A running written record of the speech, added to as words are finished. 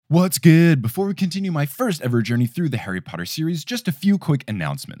What's good? Before we continue my first ever journey through the Harry Potter series, just a few quick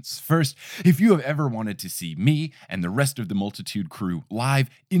announcements. First, if you have ever wanted to see me and the rest of the Multitude crew live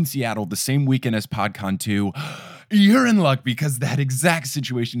in Seattle the same weekend as PodCon 2, you're in luck because that exact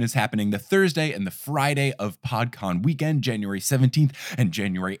situation is happening the Thursday and the Friday of PodCon weekend, January 17th and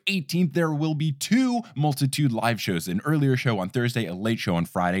January 18th. There will be two Multitude live shows, an earlier show on Thursday, a late show on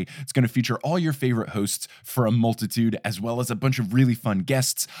Friday. It's going to feature all your favorite hosts from Multitude, as well as a bunch of really fun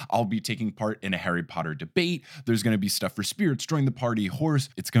guests. I'll be taking part in a Harry Potter debate. There's going to be stuff for spirits, join the party, horse.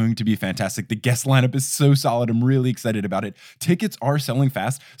 It's going to be fantastic. The guest lineup is so solid. I'm really excited about it. Tickets are selling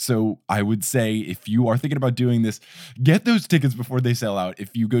fast, so I would say if you are thinking about doing this, get those tickets before they sell out.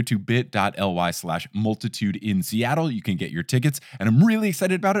 If you go to bit.ly/multitude in Seattle, you can get your tickets, and I'm really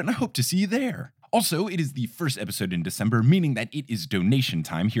excited about it, and I hope to see you there. Also, it is the first episode in December, meaning that it is donation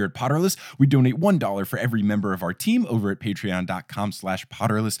time here at Potterless. We donate $1 for every member of our team over at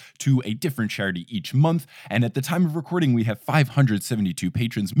patreon.com/Potterless to a different charity each month. And at the time of recording, we have 572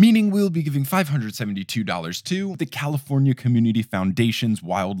 patrons, meaning we'll be giving $572 to the California Community Foundation's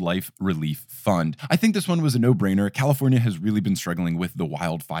Wildlife Relief Fund. I think this one was a no-brainer. California has really been struggling with the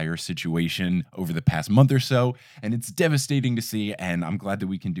wildfire situation over the past month or so, and it's devastating to see, and I'm glad that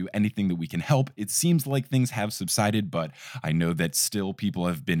we can do anything that we can help. It seems like things have subsided, but I know that still people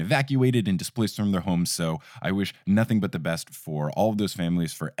have been evacuated and displaced from their homes, so I wish nothing but the best for all of those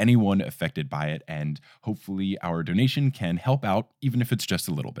families, for anyone affected by it, and hopefully our donation can help out, even if it's just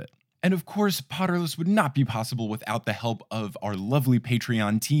a little bit. And of course, Potterless would not be possible without the help of our lovely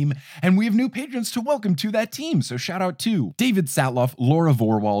Patreon team, and we have new patrons to welcome to that team, so shout out to David Satloff, Laura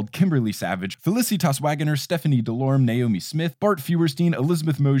Vorwald, Kimberly Savage, Felicitas Wagoner, Stephanie Delorme, Naomi Smith, Bart Feuerstein,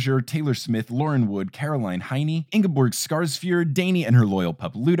 Elizabeth Mosier, Taylor Smith, Lauren Wood, Caroline Heine, Ingeborg Skarsfjord, Danny and her loyal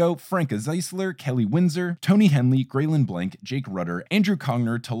pup Ludo, Franka Zeisler, Kelly Windsor, Tony Henley, Graylin Blank, Jake Rudder, Andrew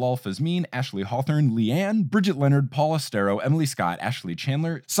Cogner, Talal Fazmin, Ashley Hawthorne, Leanne, Bridget Leonard, Paula Stero, Emily Scott, Ashley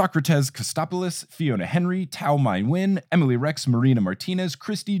Chandler, Socrates Kostopoulos, Fiona Henry, Tao Mai Win, Emily Rex, Marina Martinez,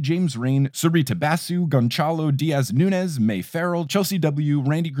 Christy, James Rain, Sarita Basu, Gonçalo Diaz Nunez, May Farrell, Chelsea W,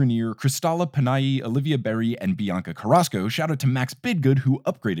 Randy Grenier, Cristala Panayi, Olivia Berry, and Bianca Carrasco. Shout out to Max Bidgood, who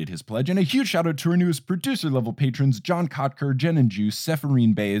upgraded his pledge, and a huge shout out to our newest producer-level patrons, John Kotker, Jen and Juice,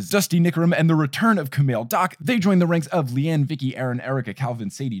 Sephirine Bays, Dusty Nickeram, and the return of Kumail Doc. They joined the ranks of Leanne, Vicky, Aaron, Erica, Calvin,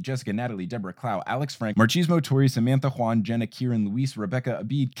 Sadie, Jessica, Natalie, Deborah Clow, Alex Frank, Marchismo, Tori, Samantha, Juan, Jenna, Kieran, Luis, Rebecca,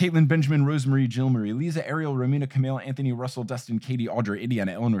 Abid, Caitlin, Benjamin, Rosemary, Jill, Marie, Lisa, Ariel, Romina, Camille, Anthony, Russell, Dustin, Katie, Audrey,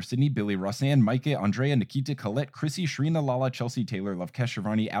 Indiana, Eleanor, Sydney, Billy, Rosanne, Micah, Andrea, Nikita, Colette, Chrissy, Shrina, Lala, Chelsea, Taylor, Lovekesh,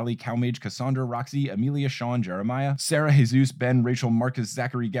 Shivani, Ali, Cowmage, Cassandra, Roxy, Amelia, Sean, Jeremiah, Sarah, Jesus, Ben, Rachel, Marcus,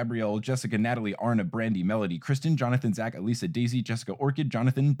 Zachary, Gabrielle, Jessica, Natalie, Arna, Brandy, Melody, Kristen, Jonathan, Zach, Elisa, Daisy, Jessica, Orchid,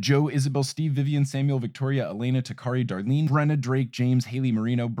 Jonathan, Joe, Isabel, Steve, Vivian, Samuel, Victoria, Elena, Takari, Darlene, Brenna, Drake, James, Haley,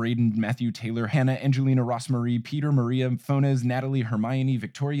 Marino, Braden, Matthew, Taylor, Hannah, Angelina, Rossmarie, Peter, Maria, Fonez, Natalie, Hermione,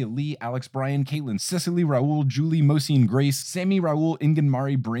 Victoria, Lee, Alex, Brian, Caitlin, Cecily, Raul, Julie, Mosine, Grace, Sammy, Raul, Ingen,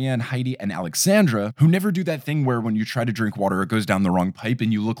 Mari, Brienne, Heidi, and Alexandra, who never do that thing where when you try to drink water, it goes down the wrong pipe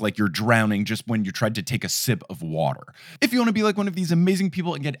and you look like you're drowning just when you tried to take a sip of water. If you want to be like one of these amazing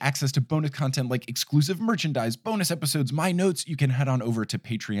people and get access to bonus content like exclusive merchandise, bonus episodes, my notes, you can head on over to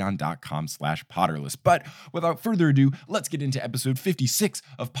patreon.com/Potterless. But without further ado, let's get into episode 56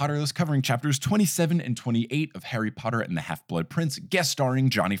 of Potterless, covering chapters 27 and 28 of Harry Potter and the Half-Blood Prince, guest starring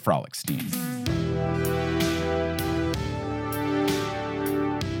Johnny Frohlichstein.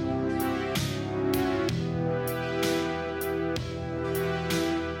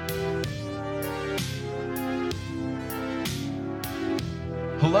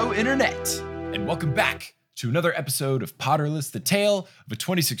 Hello, Internet, and welcome back to another episode of Potterless, the tale of a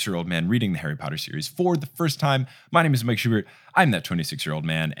 26-year-old man reading the Harry Potter series for the first time. My name is Mike Schubert. I'm that 26-year-old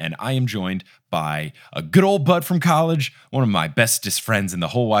man, and I am joined by a good old bud from college, one of my bestest friends in the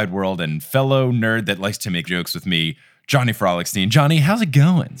whole wide world, and fellow nerd that likes to make jokes with me, Johnny Frohlichstein. Johnny, how's it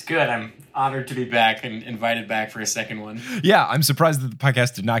going? It's good. I'm honored to be back and invited back for a second one. Yeah, I'm surprised that the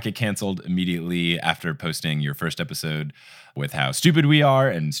podcast did not get canceled immediately after posting your first episode with how stupid we are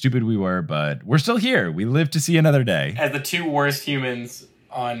and stupid we were, but we're still here. We live to see another day. As the two worst humans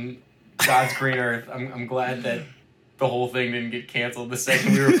on God's green earth, I'm glad that the whole thing didn't get canceled the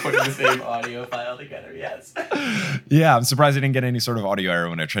second we were putting the same audio file together. Yes. Yeah, I'm surprised I didn't get any sort of audio error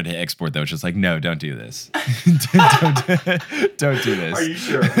when I tried to export, though. It's just like, no, don't do this. don't do this. Are you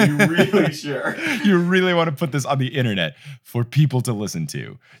sure? Are you really sure? You really want to put this on the internet for people to listen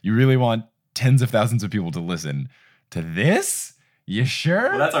to. You really want tens of thousands of people to listen to this? You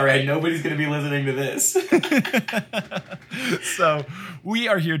sure? Well, that's all right. Nobody's going to be listening to this. So we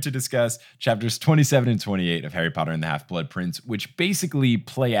are here to discuss chapters 27 and 28 of Harry Potter and the Half-Blood Prince, which basically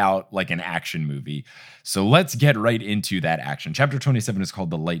play out like an action movie. So let's get right into that action. Chapter 27 is called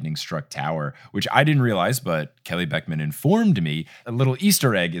The Lightning Struck Tower, which I didn't realize, but Kelly Beckman informed me. A little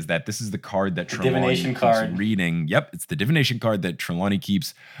Easter egg is that this is the card that Trelawney keeps reading. Yep, it's the divination card that Trelawney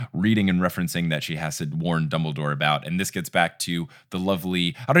keeps reading and referencing that she has to warn Dumbledore about. And this gets back to the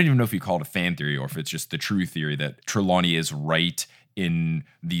lovely, I don't even know if you call it a fan theory or if it's just the true theory that Trelawney is right in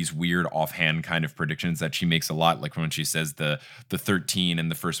these weird offhand kind of predictions that she makes a lot, like when she says the 13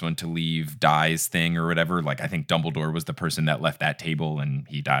 and the first one to leave dies thing or whatever. Like, I think Dumbledore was the person that left that table and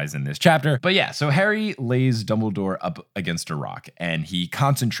he dies in this chapter. But yeah, so Harry lays Dumbledore up against a rock and he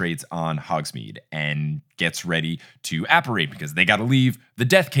concentrates on Hogsmeade and gets ready to apparate because they got to leave the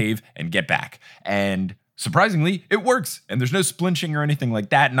Death Cave and get back. And surprisingly, it works, and there's no splinching or anything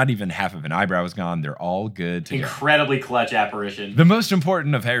like that. Not even half of an eyebrow is gone. They're all good to Incredibly clutch apparition. The most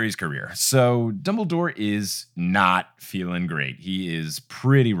important of Harry's career. So Dumbledore is not feeling great. He is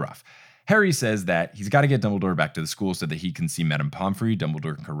pretty rough. Harry says that he's got to get Dumbledore back to the school so that he can see Madame Pomfrey.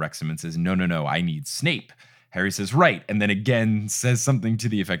 Dumbledore corrects him and says, no, I need Snape. Harry says, right, and then again says something to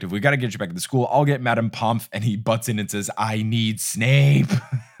the effect of, we got to get you back to the school. I'll get Madame Pomf, and he butts in and says, I need Snape.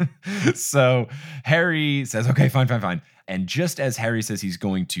 So Harry says, okay, fine. And just as Harry says he's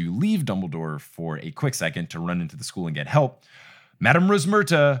going to leave Dumbledore for a quick second to run into the school and get help, Madame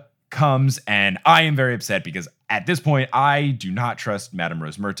Rosmerta comes, and I am very upset because at this point, I do not trust Madame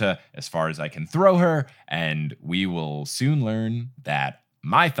Rosmerta as far as I can throw her, and we will soon learn that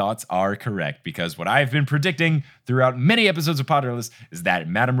my thoughts are correct, because what I've been predicting throughout many episodes of Potterless is that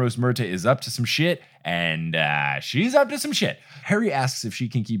Madame Rosmerta is up to some shit, and she's up to some shit. Harry asks if she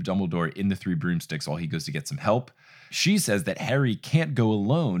can keep Dumbledore in the Three Broomsticks while he goes to get some help. She says that Harry can't go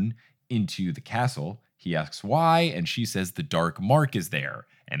alone into the castle. He asks why, and she says the dark mark is there.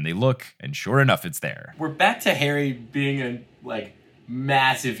 And they look, and sure enough, it's there. We're back to Harry being a,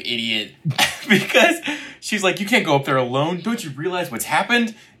 massive idiot because she's like, you can't go up there alone. Don't you realize what's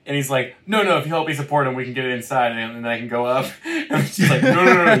happened? And he's like, no, if you help me support him, we can get it inside and then I can go up. And she's like,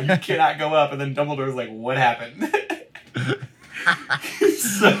 no, you cannot go up. And then Dumbledore's like, what happened?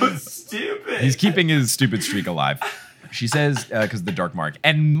 He's so stupid. He's keeping his stupid streak alive. She says, because the dark mark.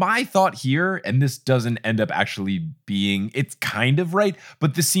 And my thought here, and this doesn't end up actually being, it's kind of right,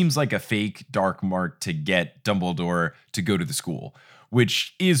 but this seems like a fake dark mark to get Dumbledore to go to the school,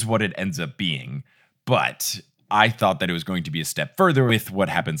 which is what it ends up being. But I thought that it was going to be a step further with what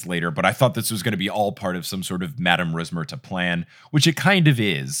happens later, but I thought this was going to be all part of some sort of Madame Rosmerta plan, which it kind of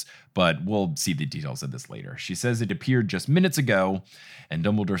is, but we'll see the details of this later. She says it appeared just minutes ago, and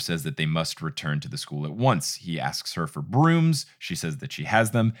Dumbledore says that they must return to the school at once. He asks her for brooms. She says that she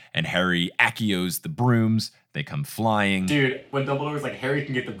has them, and Harry accios the brooms. They come flying. Dude, when Dumbledore was like, Harry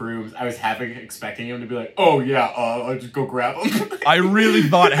can get the brooms, I was expecting him to be like, oh yeah, I'll just go grab them. I really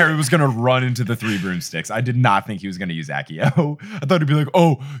thought Harry was going to run into the Three Broomsticks. I did not think he was going to use Accio. I thought he'd be like,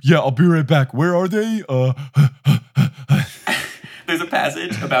 oh yeah, I'll be right back. Where are they? There's a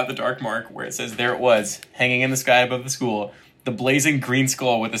passage about the Dark Mark where it says, there it was, hanging in the sky above the school, the blazing green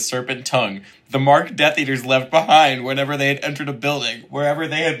skull with a serpent tongue, the marked Death Eaters left behind whenever they had entered a building, wherever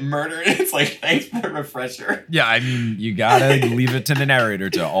they had murdered. It's like, thanks for the refresher. Yeah, I mean, you gotta leave it to the narrator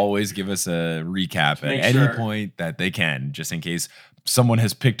to always give us a recap at any point that they can, just in case someone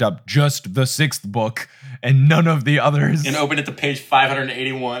has picked up just the sixth book and none of the others. And open it to page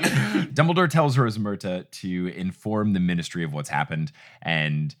 581. Dumbledore tells Rosmerta to inform the Ministry of what's happened,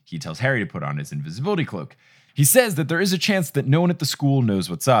 and he tells Harry to put on his invisibility cloak. He says that there is a chance that no one at the school knows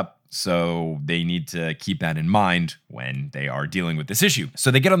what's up, so they need to keep that in mind when they are dealing with this issue. So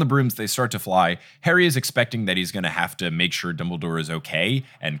they get on the brooms, they start to fly. Harry is expecting that he's going to have to make sure Dumbledore is okay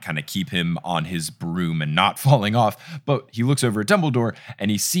and kind of keep him on his broom and not falling off. But he looks over at Dumbledore and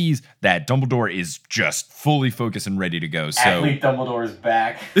he sees that Dumbledore is just fully focused and ready to go. So Athlete Dumbledore's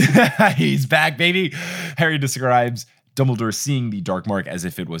back. He's back, baby. Harry describes Dumbledore seeing the dark mark as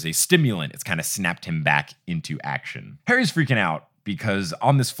if it was a stimulant. It's kind of snapped him back into action. Harry's freaking out because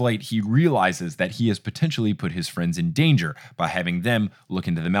on this flight, he realizes that he has potentially put his friends in danger by having them look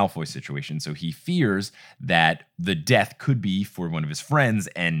into the Malfoy situation. So he fears that the death could be for one of his friends,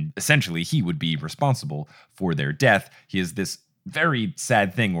 and essentially he would be responsible for their death. He has this very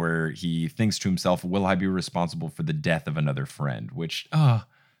sad thing where he thinks to himself, will I be responsible for the death of another friend? Which,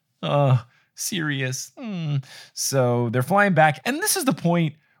 serious. So they're flying back, and this is the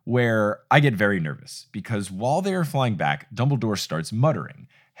point where I get very nervous, because while they are flying back, Dumbledore starts muttering.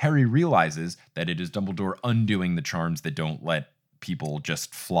 Harry realizes that it is Dumbledore undoing the charms that don't let people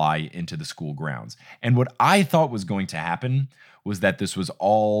just fly into the school grounds. And what I thought was going to happen was that this was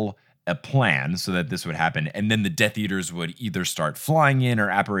all a plan so that this would happen, and then the Death Eaters would either start flying in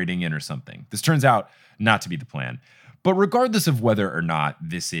or apparating in or something. This turns out not to be the plan. But regardless of whether or not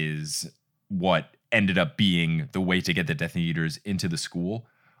this is what ended up being the way to get the Death Eaters into the school,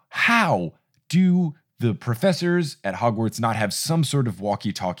 how do the professors at Hogwarts not have some sort of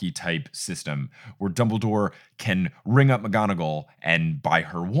walkie-talkie type system where Dumbledore can ring up McGonagall and by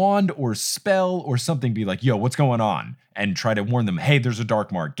her wand or spell or something be like, yo, what's going on? And try to warn them, hey, there's a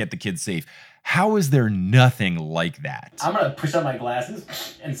dark mark, get the kids safe. How is there nothing like that? I'm going to push up my glasses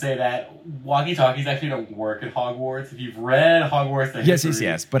and say that walkie-talkies actually don't work at Hogwarts. If you've read Hogwarts, the history...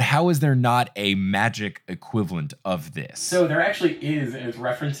 Yes. But how is there not a magic equivalent of this? So there actually is, and it's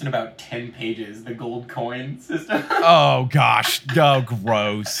referenced in about 10 pages, the gold coin system. Oh, gosh. Oh,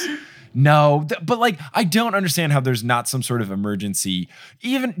 gross. No, but like, I don't understand how there's not some sort of emergency,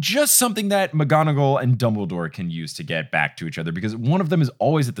 even just something that McGonagall and Dumbledore can use to get back to each other, because one of them is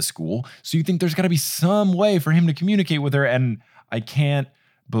always at the school. So you think there's got to be some way for him to communicate with her. And I can't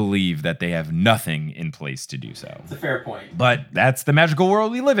believe that they have nothing in place to do so. It's a fair point. But that's the magical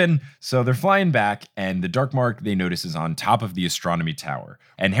world we live in. So they're flying back, and the dark mark they notice is on top of the astronomy tower.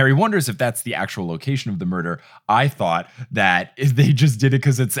 And Harry wonders if that's the actual location of the murder. I thought that if they just did it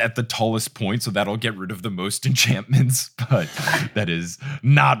because it's at the tallest point, so that'll get rid of the most enchantments. But that is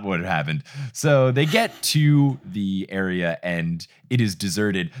not what happened. So they get to the area, and it is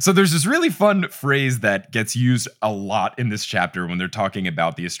deserted. So there's this really fun phrase that gets used a lot in this chapter when they're talking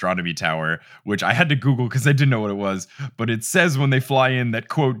about the astronomy tower, which I had to Google because I didn't know what it was. But it says when they fly in that,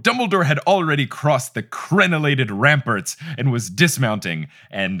 quote, Dumbledore had already crossed the crenellated ramparts and was dismounting.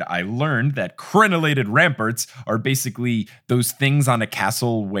 And I learned that crenellated ramparts are basically those things on a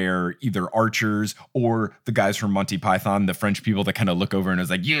castle where either archers or the guys from Monty Python, the French people that kind of look over and is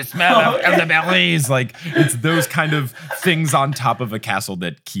like, you smell the bellies. Like, it's those kind of things on top of a castle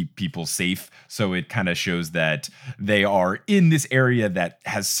that keep people safe. So it kind of shows that they are in this area that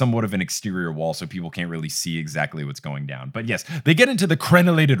has somewhat of an exterior wall, so people can't really see exactly what's going down. But yes, they get into the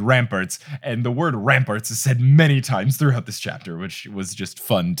crenellated ramparts, and the word ramparts is said many times throughout this chapter, which was just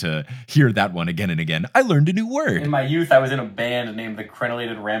fun to hear that one again and again. I learned a new word. In my youth, I was in a band named the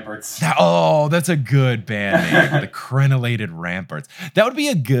Crenellated Ramparts. Oh, that's a good band name. The Crenellated Ramparts. That would be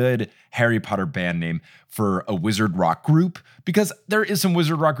a good Harry Potter band name for a wizard rock group, because there is some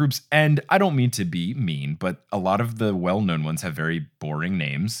wizard rock groups, and I don't mean to be mean, but a lot of the well-known ones have very boring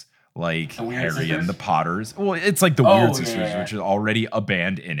names, like Harry Sisters? and the Potters. Well, it's like the Weird Sisters, yeah. which is already a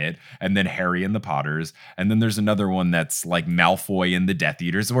band in it, and then Harry and the Potters, and then there's another one that's like Malfoy and the Death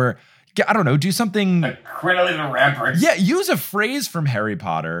Eaters, where, I don't know, do something... The Crenellated Ramparts. Yeah, use a phrase from Harry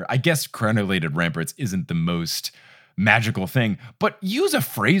Potter. I guess Crenellated Ramparts isn't the most magical thing, but use a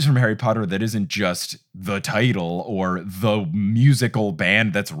phrase from Harry Potter that isn't just the title or the musical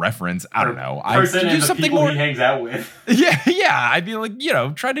band that's referenced. I don't know. Person and the people he hangs out with. Yeah. I'd be like,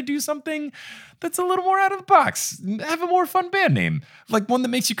 try to do something that's a little more out of the box. Have a more fun band name. Like one that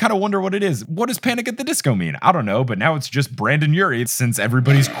makes you kind of wonder what it is. What does Panic at the Disco mean? I don't know, but now it's just Brandon Urie since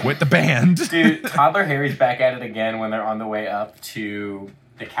everybody's quit the band. Dude, Toddler Harry's back at it again when they're on the way up to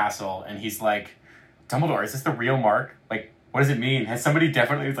the castle, and he's like, Dumbledore, is this the real mark? Like, what does it mean? Has somebody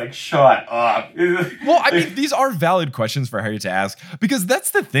definitely like, shut up? Well, I mean, these are valid questions for Harry to ask, because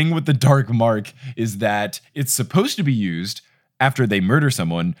that's the thing with the dark mark, is that it's supposed to be used after they murder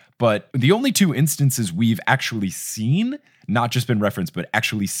someone, but the only two instances we've actually seen, not just been referenced, but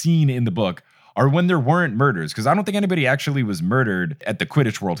actually seen in the book, are when there weren't murders. Because I don't think anybody actually was murdered at the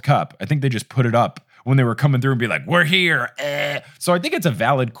Quidditch World Cup. I think they just put it up when they were coming through and be like, we're here. So I think it's a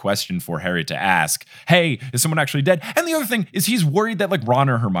valid question for Harry to ask, hey, is someone actually dead? And the other thing is he's worried that like Ron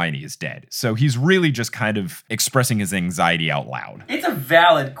or Hermione is dead. So he's really just kind of expressing his anxiety out loud. It's a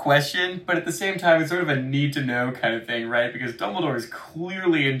valid question, but at the same time, it's sort of a need to know kind of thing, right? Because Dumbledore is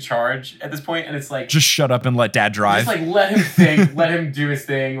clearly in charge at this point, and it's like... Just shut up and let Dad drive. Just like let him think, let him do his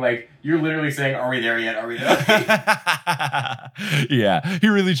thing. Like, you're literally saying, are we there yet? Are we there? Yeah, he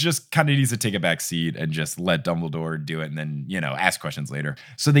really just kind of needs to take a back seat and just let Dumbledore do it and then, ask questions later.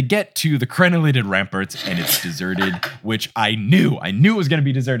 So they get to the crenellated ramparts and it's deserted, which I knew it was going to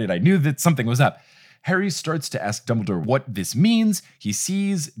be deserted. I knew that something was up. Harry starts to ask Dumbledore what this means. He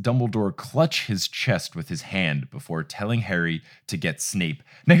sees Dumbledore clutch his chest with his hand before telling Harry to get Snape.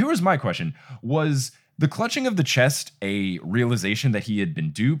 Now, here was my question. Was the clutching of the chest a realization that he had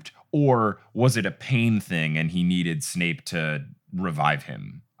been duped, or was it a pain thing and he needed Snape to revive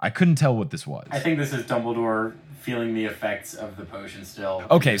him? I couldn't tell what this was. I think this is Dumbledore feeling the effects of the potion still.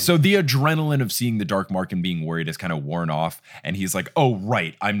 Okay, so the adrenaline of seeing the Dark Mark and being worried is kind of worn off, and he's like, oh,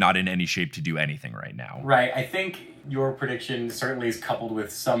 right, I'm not in any shape to do anything right now. Right, I think your prediction certainly is coupled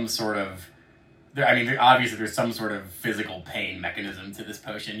with some sort of... obviously there's some sort of physical pain mechanism to this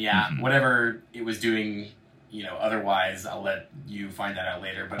potion. Yeah, whatever it was doing, otherwise, I'll let you find that out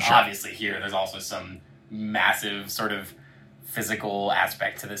later. But obviously here, there's also some massive sort of physical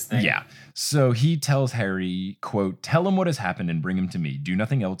aspect to this thing. Yeah. So he tells Harry, quote, tell him what has happened and bring him to me. Do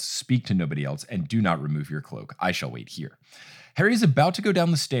nothing else, speak to nobody else, and do not remove your cloak. I shall wait here. Harry is about to go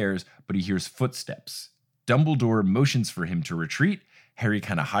down the stairs, but he hears footsteps. Dumbledore motions for him to retreat. Harry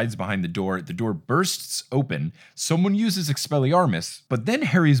kind of hides behind the door. The door bursts open. Someone uses Expelliarmus, but then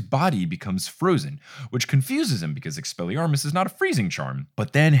Harry's body becomes frozen, which confuses him because Expelliarmus is not a freezing charm.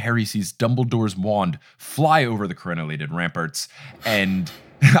 But then Harry sees Dumbledore's wand fly over the crenellated ramparts, and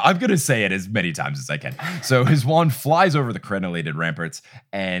I'm going to say it as many times as I can. So his wand flies over the crenellated ramparts,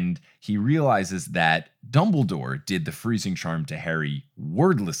 and he realizes that Dumbledore did the freezing charm to Harry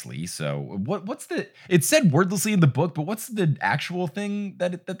wordlessly. So what's the... It said wordlessly in the book, but what's the actual thing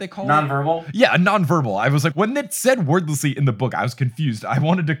that they call it? Nonverbal? Yeah, nonverbal. I was like, when it said wordlessly in the book, I was confused. I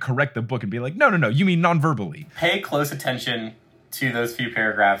wanted to correct the book and be like, no, you mean nonverbally. Pay close attention to those few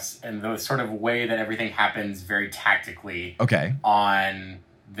paragraphs and the sort of way that everything happens very tactically on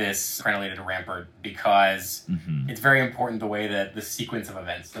this crenellated rampart, because it's very important the way that the sequence of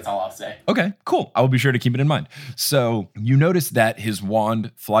events. That's all I'll say. Okay, cool. I will be sure to keep it in mind. So you notice that his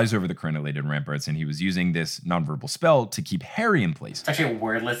wand flies over the crenellated ramparts, and he was using this nonverbal spell to keep Harry in place. It's actually a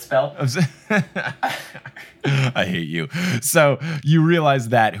wordless spell. I hate you. So you realize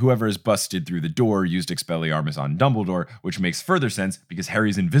that whoever has busted through the door used Expelliarmus on Dumbledore, which makes further sense because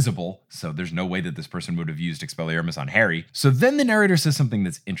Harry's invisible, so there's no way that this person would have used Expelliarmus on Harry. So then the narrator says something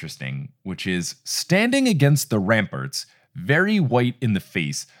that's interesting, which is, standing against the ramparts, very white in the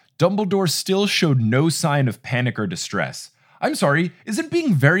face, Dumbledore still showed no sign of panic or distress. I'm sorry, isn't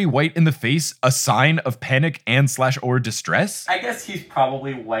being very white in the face a sign of panic and/or distress? I guess he's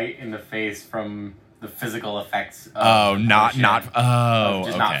probably white in the face from the physical effects of not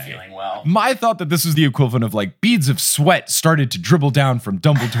feeling well. My thought that this was the equivalent of like beads of sweat started to dribble down from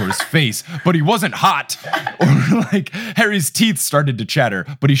Dumbledore's face, but he wasn't hot. Or like Harry's teeth started to chatter,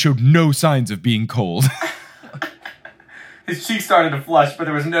 but he showed no signs of being cold. His cheeks started to flush, but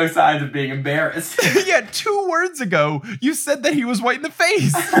there was no signs of being embarrassed. Yeah, 2 words ago, you said that he was white in the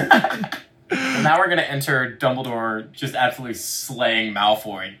face. Well, now we're going to enter Dumbledore just absolutely slaying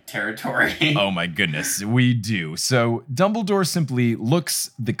Malfoy territory. Oh my goodness, we do. So Dumbledore simply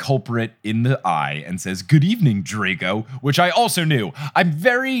looks the culprit in the eye and says, good evening, Draco, which I also knew. I'm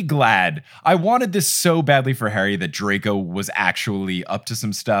very glad. I wanted this so badly for Harry that Draco was actually up to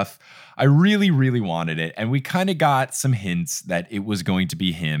some stuff. I really, really wanted it, and we kind of got some hints that it was going to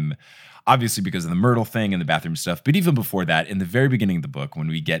be him. Obviously because of the Myrtle thing and the bathroom stuff, but even before that, in the very beginning of the book, when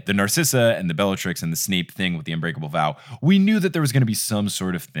we get the Narcissa and the Bellatrix and the Snape thing with the Unbreakable Vow, we knew that there was going to be some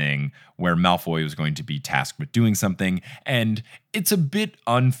sort of thing where Malfoy was going to be tasked with doing something, and it's a bit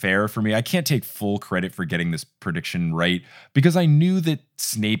unfair for me. I can't take full credit for getting this prediction right, because I knew that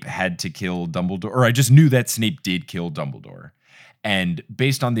Snape had to kill Dumbledore, or I just knew that Snape did kill Dumbledore. And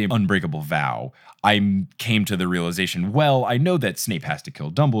based on the Unbreakable Vow, I came to the realization, well, I know that Snape has to kill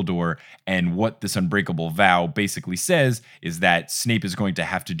Dumbledore, and what this Unbreakable Vow basically says is that Snape is going to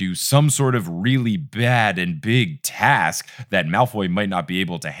have to do some sort of really bad and big task that Malfoy might not be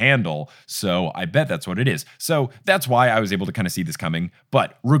able to handle, so I bet that's what it is. So that's why I was able to kind of see this coming,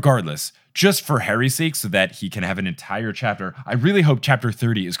 but regardless, just for Harry's sake, so that he can have an entire chapter. I really hope chapter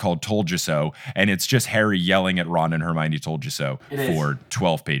 30 is called Told You So, and it's just Harry yelling at Ron and Hermione told you so for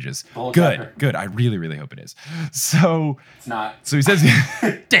 12 pages. Good. I really, really hope it is. So it's not. So he says,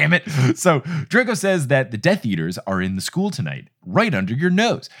 damn it. So Draco says that the Death Eaters are in the school tonight, right under your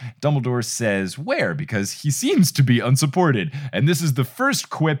nose. Dumbledore says where, because he seems to be unsupported. And this is the first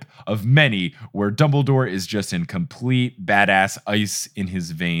quip of many where Dumbledore is just in complete badass ice in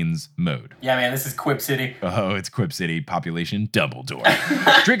his veins mode. Yeah, man, this is Quip City. Oh, it's Quip City. Population Dumbledore.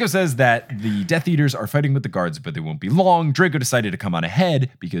 Draco says that the Death Eaters are fighting with the guards, but they won't be long. Draco decided to come on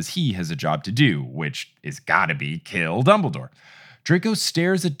ahead because he has a job to do, which is gotta be kill Dumbledore. Draco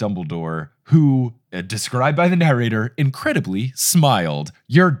stares at Dumbledore, who, described by the narrator, incredibly smiled.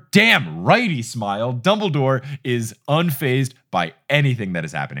 You're damn right he smiled. Dumbledore is unfazed by anything that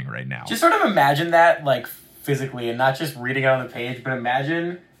is happening right now. Just sort of imagine that, like, physically, and not just reading it on the page, but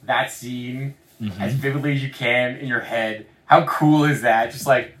imagine that scene as vividly as you can in your head. How cool is that? Just,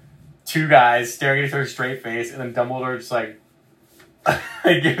 like, 2 guys staring at each other's straight face, and then Dumbledore just, like,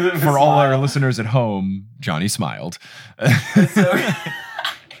 It gives him a For all our smile. listeners at home, Johnny smiled. So,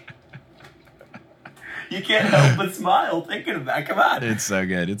 you can't help but smile thinking of that. Come on. It's so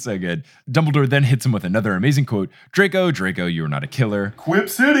good. It's so good. Dumbledore then hits him with another amazing quote. Draco, you are not a killer. Quip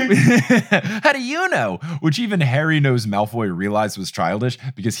City. How do you know? Which even Harry knows Malfoy realized was childish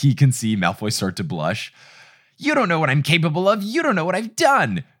because he can see Malfoy start to blush. You don't know what I'm capable of. You don't know what I've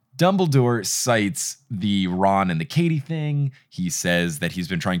done. Dumbledore cites the Ron and the Katie thing. He says that he's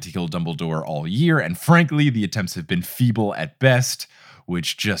been trying to kill Dumbledore all year, and frankly, the attempts have been feeble at best,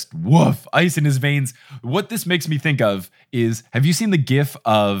 which just woof, ice in his veins. What this makes me think of is, have you seen the gif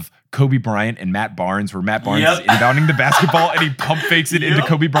of Kobe Bryant and Matt Barnes, where Matt Barnes is inbounding the basketball and he pump fakes it into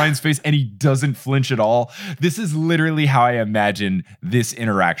Kobe Bryant's face and he doesn't flinch at all? This is literally how I imagine this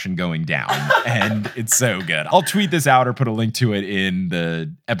interaction going down, and it's so good. I'll tweet this out or put a link to it in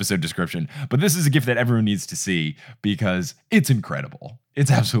the episode description, but this is a gif that everyone needs to see because it's incredible. It's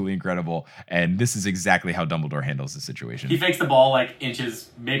absolutely incredible, and this is exactly how Dumbledore handles the situation. He fakes the ball like inches,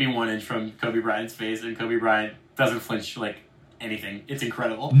 maybe 1 inch from Kobe Bryant's face, and Kobe Bryant doesn't flinch like anything. It's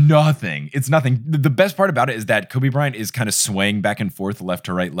incredible. Nothing. It's nothing. The best part about it is that Kobe Bryant is kind of swaying back and forth, left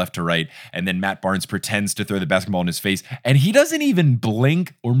to right, and then Matt Barnes pretends to throw the basketball in his face, and he doesn't even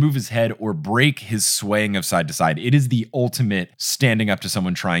blink or move his head or break his swaying of side to side. It is the ultimate standing up to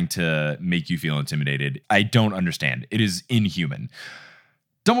someone trying to make you feel intimidated. I don't understand. It is inhuman.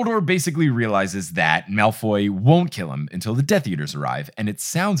 Dumbledore basically realizes that Malfoy won't kill him until the Death Eaters arrive, and it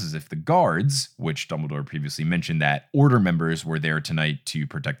sounds as if the guards, which Dumbledore previously mentioned that Order members were there tonight to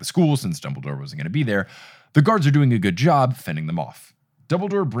protect the school since Dumbledore wasn't going to be there, the guards are doing a good job fending them off.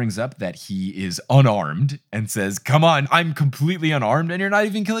 Dumbledore brings up that he is unarmed and says, "Come on, I'm completely unarmed and you're not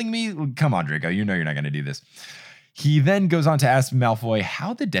even killing me? Come on, Draco, you know you're not going to do this." He then goes on to ask Malfoy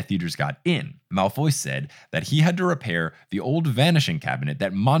how the Death Eaters got in. Malfoy said that he had to repair the old vanishing cabinet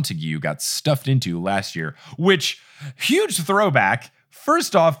that Montague got stuffed into last year, which, huge throwback.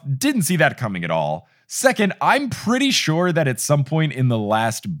 First off, didn't see that coming at all. Second, I'm pretty sure that at some point in the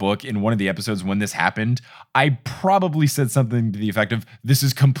last book, in one of the episodes when this happened, I probably said something to the effect of, this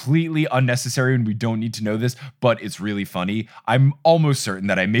is completely unnecessary and we don't need to know this, but it's really funny. I'm almost certain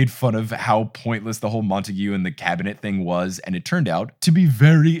that I made fun of how pointless the whole Montague and the cabinet thing was, and it turned out to be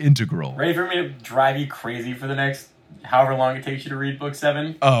very integral. Ready for me to drive you crazy for the next however long it takes you to read book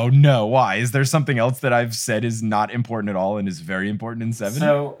 7? Oh no, why? Is there something else that I've said is not important at all and is very important in 7?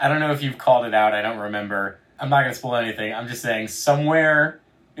 So, I don't know if you've called it out, I don't remember. I'm not going to spoil anything. I'm just saying somewhere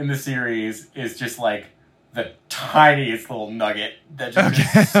in the series is just like the tiniest little nugget that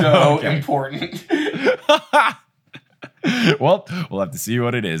just is so important. Well, we'll have to see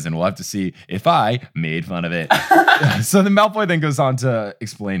what it is, and we'll have to see if I made fun of it. So the Malfoy then goes on to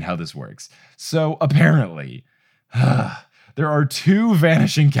explain how this works. So apparently, there are 2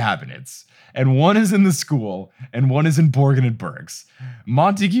 vanishing cabinets, and one is in the school, and one is in Borgin and Burke's.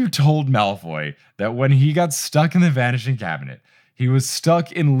 Montague told Malfoy that when he got stuck in the vanishing cabinet, he was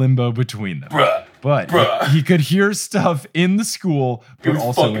stuck in limbo between them. But he could hear stuff in the school, but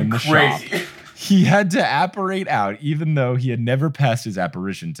also in the shop. He had to apparate out, even though he had never passed his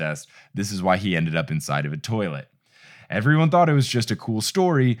apparition test. This is why he ended up inside of a toilet. Everyone thought it was just a cool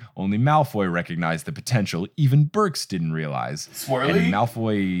story, only Malfoy recognized the potential even Burks didn't realize. Swirly? And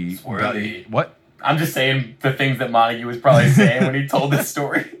Malfoy... Swirly. What? I'm just saying the things that Montague was probably saying when he told this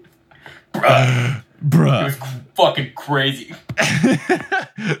story. Bruh. It was fucking crazy.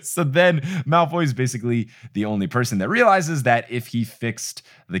 So then Malfoy's basically the only person that realizes that if he fixed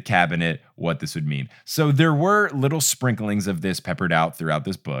the cabinet, what this would mean. So there were little sprinklings of this peppered out throughout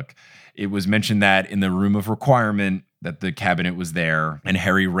this book. It was mentioned that in the room of requirement that the cabinet was there, and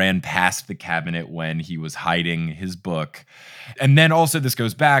Harry ran past the cabinet when he was hiding his book. And then also this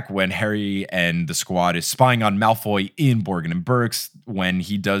goes back when Harry and the squad is spying on Malfoy in Borgin and Burke's when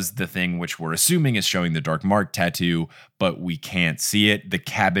he does the thing which we're assuming is showing the Dark Mark tattoo, but we can't see it. The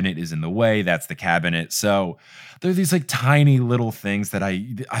cabinet is in the way. That's the cabinet. So there are these like tiny little things that I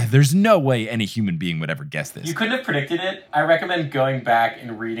there's no way any human being would ever guess this. You couldn't have predicted it. I recommend going back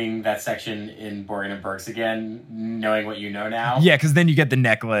and reading that section in Borgin and Burke's again, knowing what you know now. Yeah, because then you get the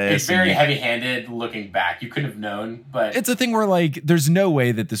necklace. It's very heavy-handed looking back. You couldn't have known, but... It's a thing where, like, there's no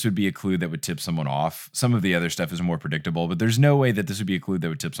way that this would be a clue that would tip someone off. Some of the other stuff is more predictable, but there's no way that this would be a clue that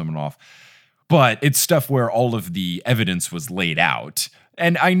would tip someone off. But it's stuff where all of the evidence was laid out.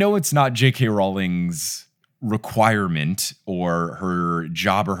 And I know it's not J.K. Rowling's requirement or her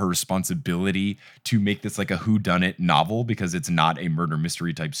job or her responsibility to make this like a whodunit novel, because it's not a murder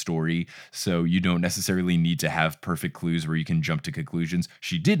mystery type story. So you don't necessarily need to have perfect clues where you can jump to conclusions.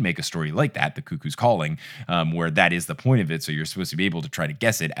 She did make a story like that, The Cuckoo's Calling, where that is the point of it. So you're supposed to be able to try to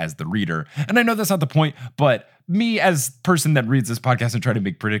guess it as the reader. And I know that's not the point, but me as person that reads this podcast and try to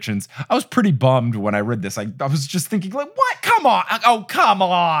make predictions, I was pretty bummed when I read this. I was just thinking like, what? Come on. Oh, come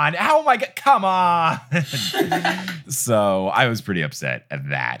on. How am I come on. So I was pretty upset at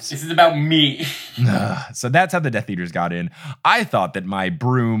that. This is about me. So that's how the Death Eaters got in. I thought that my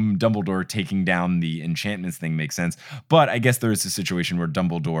broom, Dumbledore taking down the enchantments thing makes sense, but I guess there is a situation where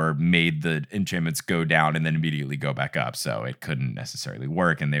Dumbledore made the enchantments go down and then immediately go back up, so it couldn't necessarily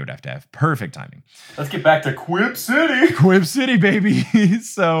work, and they would have to have perfect timing. Let's get back to Quip City. Quip City, baby.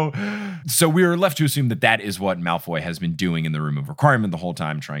 So we were left to assume that that is what Malfoy has been doing in the Room of Requirement the whole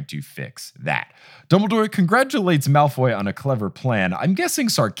time, trying to fix that. Dumbledore congratulates Malfoy on a clever plan, I'm guessing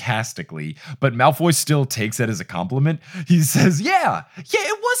sarcastically, but Malfoy still takes it as a compliment. He says, yeah,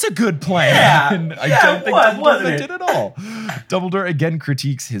 it was a good plan. Yeah, And I yeah, don't think Dumbledore it did at all. Dumbledore again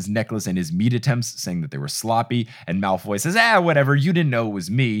critiques his necklace and his meat attempts, saying that they were sloppy, and Malfoy says, whatever, you didn't know it was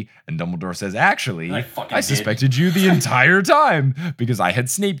me. And Dumbledore says, actually, I suspected you the entire time, because I had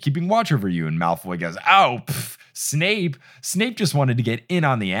Snape keeping watch over you. And Malfoy goes, Snape just wanted to get in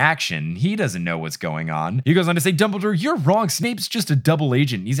on the action. He doesn't know what's going on. He goes on to say, Dumbledore, you're wrong. Snape's just a double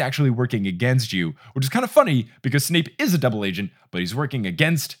agent. He's actually working against you, which is kind of funny because Snape is a double agent, but he's working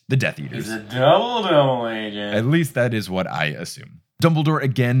against the Death Eaters. He's a double agent. At least that is what I assume. Dumbledore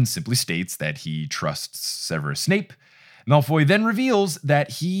again simply states that he trusts Severus Snape. Malfoy then reveals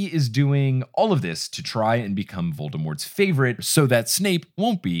that he is doing all of this to try and become Voldemort's favorite so that Snape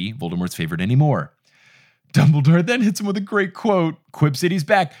won't be Voldemort's favorite anymore. Dumbledore then hits him with a great quote. Quip City's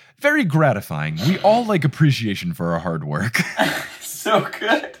back. Very gratifying. We all like appreciation for our hard work. So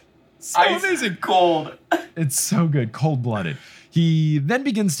good. So amazing. Cold. It's so good. Cold-blooded. He then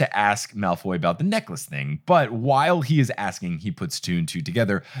begins to ask Malfoy about the necklace thing, but while he is asking, he puts two and two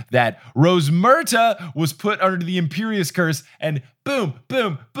together that Rosmerta was put under the Imperious Curse, and boom,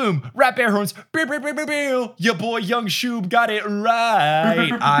 boom, boom, rap air horns, your boy Young Shoob got it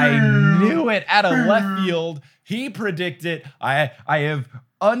right. I knew it out of left field. He predicted. I have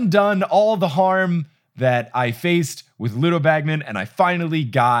undone all the harm that I faced with Ludo Bagman, and I finally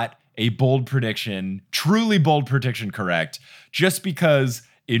got a bold prediction, truly bold prediction correct, just because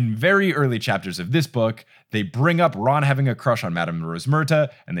in very early chapters of this book, they bring up Ron having a crush on Madame Rosmerta,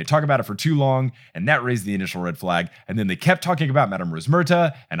 and they talk about it for too long, and that raised the initial red flag, and then they kept talking about Madame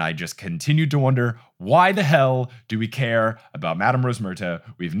Rosmerta, and I just continued to wonder, why the hell do we care about Madame Rosmerta?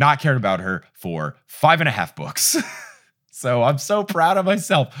 We've not cared about her for 5.5 books. So I'm so proud of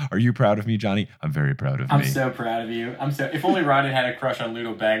myself. Are you proud of me, Johnny? I'm very proud of me. I'm so proud of you. If only Ron had a crush on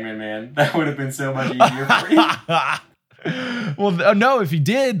Ludo Bagman, man, that would have been so much easier for you. Well, no, if he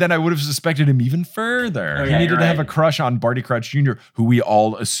did, then I would have suspected him even further. He needed to have a crush on Barty Crouch Jr., who we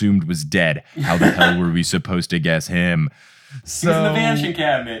all assumed was dead. How the hell were we supposed to guess him? He's in the Vanishing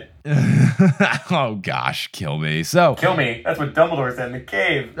Cabinet. Oh gosh, kill me. Kill me. That's what Dumbledore said in the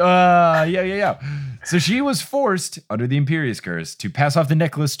cave. Yeah. So she was forced, under the Imperious Curse, to pass off the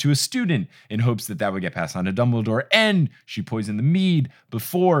necklace to a student in hopes that that would get passed on to Dumbledore, and she poisoned the mead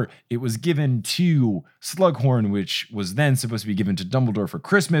before it was given to Slughorn, which was then supposed to be given to Dumbledore for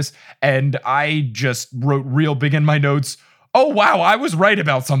Christmas, and I just wrote real big in my notes, oh, wow, I was right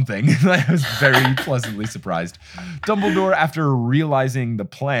about something. I was very pleasantly surprised. Dumbledore, after realizing the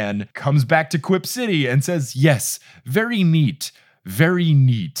plan, comes back to Quip City and says, yes, very neat.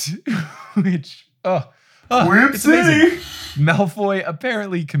 Which, Quip it's City! Amazing. Malfoy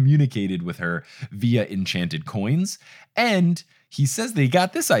apparently communicated with her via enchanted coins, and he says they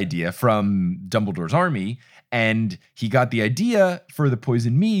got this idea from Dumbledore's army, and he got the idea for the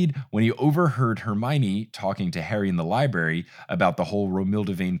poison mead when he overheard Hermione talking to Harry in the library about the whole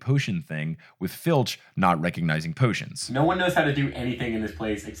Romilda Vane potion thing, with Filch not recognizing potions. No one knows how to do anything in this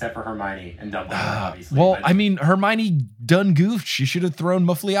place except for Hermione and Dumbledore, obviously. Well, I mean, Hermione done goofed. She should have thrown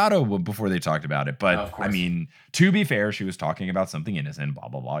Muffliato before they talked about it. But, I mean, to be fair, she was talking about something innocent, blah,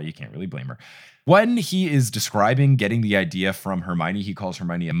 blah, blah. You can't really blame her. When he is describing getting the idea from Hermione, he calls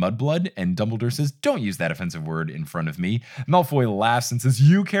Hermione a mudblood, and Dumbledore says, don't use that offensive word in front of me. Malfoy laughs and says,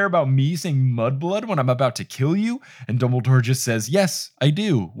 you care about me saying mudblood when I'm about to kill you? And Dumbledore just says, yes, I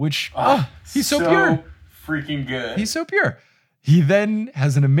do, which, he's so pure. Freaking good. He's so pure. He then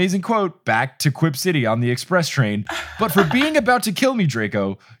has an amazing quote back to Quip City on the express train. But for being about to kill me,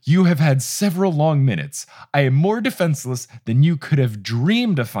 Draco, you have had several long minutes. I am more defenseless than you could have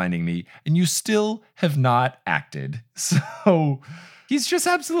dreamed of finding me, and you still have not acted. So he's just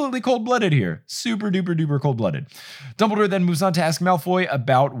absolutely cold-blooded here. Super duper duper cold-blooded. Dumbledore then moves on to ask Malfoy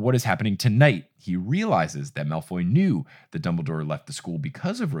about what is happening tonight. He realizes that Malfoy knew that Dumbledore left the school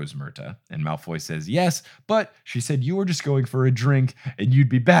because of Rosmerta, and Malfoy says yes, but she said you were just going for a drink and you'd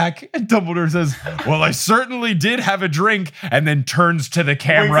be back. And Dumbledore says, well, I certainly did have a drink, and then turns to the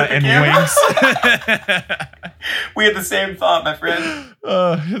camera and winks. We had the same thought, my friend.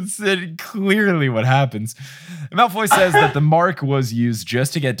 It's clearly what happens. Malfoy says that the mark was used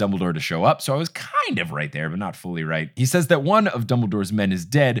just to get Dumbledore to show up, so I was kind of right there, but not fully right. He says that one of Dumbledore's men is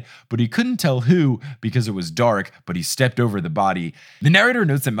dead, but he couldn't tell who because it was dark, but he stepped over the body. The narrator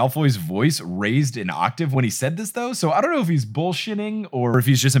notes that Malfoy's voice raised an octave when he said this, though, so I don't know if he's bullshitting or if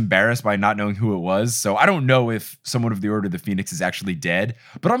he's just embarrassed by not knowing who it was. So I don't know if someone of the Order of the Phoenix is actually dead,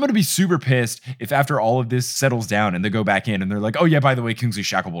 but I'm going to be super pissed if after all of this settles down and they go back in and they're like, oh yeah, by the way, Kingsley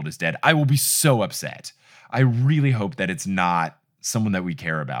Shacklebolt is dead. I will be so upset. I really hope that it's not someone that we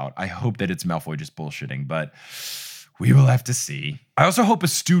care about. I hope that it's Malfoy just bullshitting, but we will have to see. I also hope a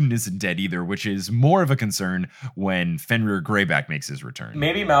student isn't dead either, which is more of a concern when Fenrir Greyback makes his return.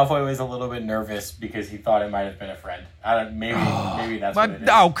 Maybe Malfoy was a little bit nervous because he thought it might have been a friend. Maybe that's what it is.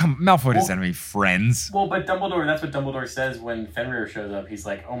 Oh, come, Malfoy doesn't have any friends. Well, but Dumbledore, that's what Dumbledore says when Fenrir shows up. He's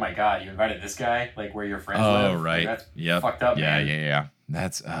like, oh my god, you invited this guy? Like, where your friends live? Oh, right. Like, that's fucked up, man. Yeah.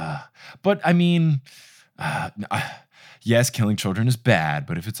 That's, but I mean, yes, killing children is bad,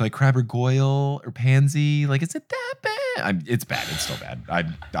 but if it's like Crabbe or Goyle or Pansy, like, is it that bad? It's bad. It's still bad.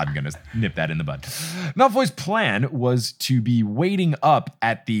 I'm going to nip that in the bud. Malfoy's plan was to be waiting up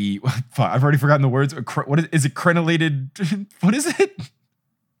at the, I've already forgotten the words. What is it? Crenellated? What is it?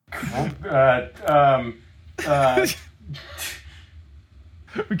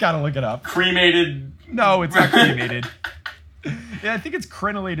 We got to look it up. Cremated. No, it's not cremated. Yeah, I think it's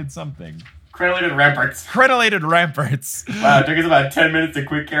crenellated something. Crenellated ramparts. Crenellated ramparts. Wow, it took us about 10 minutes to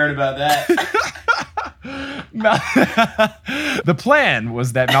quit caring about that. The plan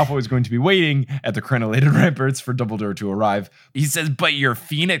was that Malfoy was going to be waiting at the crenellated ramparts for Dumbledore to arrive. He says, but your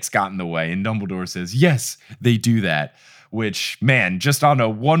phoenix got in the way. And Dumbledore says, yes, they do that. Which, man, just on a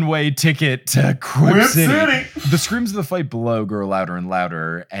one-way ticket to Quip City. The screams of the fight below grow louder and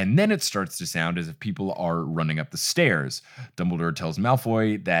louder, and then it starts to sound as if people are running up the stairs. Dumbledore tells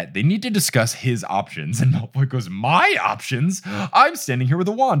Malfoy that they need to discuss his options, and Malfoy goes, my options? I'm standing here with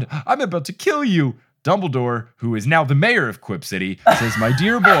a wand. I'm about to kill you. Dumbledore, who is now the mayor of Quip City, says, my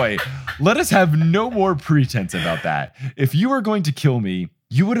dear boy, let us have no more pretense about that. If you are going to kill me,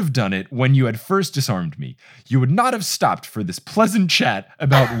 you would have done it when you had first disarmed me. You would not have stopped for this pleasant chat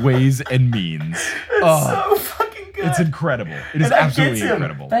about ways and means. It's so fucking good. It's incredible. It is absolutely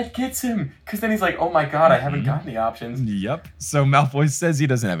incredible. That gets him. Because then he's like, oh my god, I haven't gotten the options. Yep. So Malfoy says he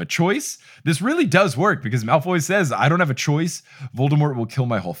doesn't have a choice. This really does work because Malfoy says, I don't have a choice. Voldemort will kill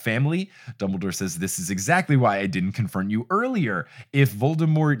my whole family. Dumbledore says, this is exactly why I didn't confront you earlier. If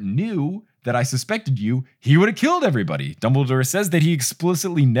Voldemort knew that I suspected you, he would have killed everybody. Dumbledore says that he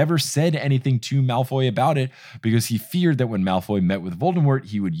explicitly never said anything to Malfoy about it because he feared that when Malfoy met with Voldemort,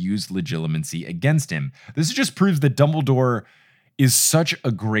 he would use legitimacy against him. This just proves that Dumbledore is such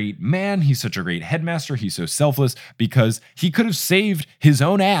a great man. He's such a great headmaster. He's so selfless because he could have saved his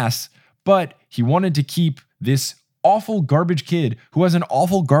own ass, but he wanted to keep this awful garbage kid who has an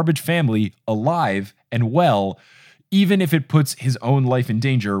awful garbage family alive and well, even if it puts his own life in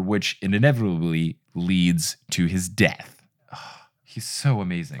danger, which inevitably leads to his death. Oh, he's so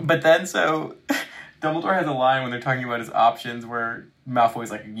amazing. But then, so Dumbledore has a line when they're talking about his options where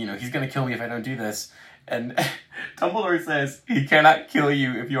Malfoy's like, he's going to kill me if I don't do this. And Dumbledore says he cannot kill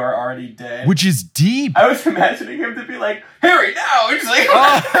you if you are already dead. Which is deep. I was imagining him to be like, Harry, now! It's like,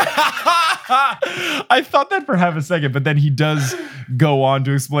 I thought that for half a second, but then he does go on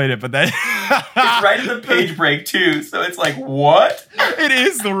to explain it. But then it's right at the page break, too. So it's like, what? It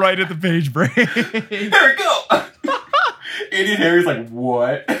is the right at the page break. Harry, go! Idiot Harry's like,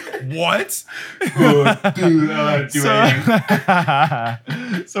 what? What? Dude, I don't do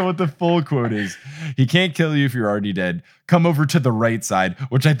anything. So what the full quote is, he can't kill you if you're already dead. Come over to the right side,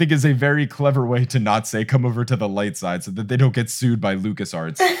 which I think is a very clever way to not say come over to the light side so that they don't get sued by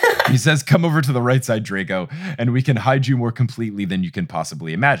LucasArts. He says, come over to the right side, Draco, and we can hide you more completely than you can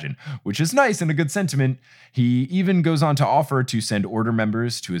possibly imagine, which is nice and a good sentiment. He even goes on to offer to send Order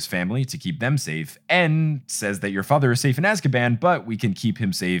members to his family to keep them safe and says that your father is safe in Azkaban, but we can keep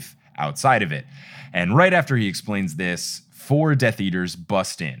him safe outside of it. And right after he explains this, 4 Death Eaters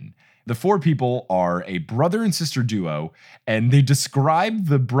bust in. The 4 people are a brother and sister duo, and they describe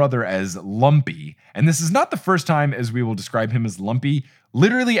the brother as Lumpy. And this is not the first time as we will describe him as Lumpy.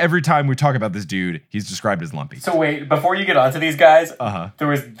 Literally every time we talk about this dude, he's described as Lumpy. So wait, before you get onto these guys, there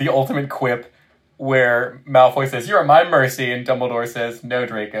was the ultimate quip where Malfoy says, "You're at my mercy," and Dumbledore says, "No,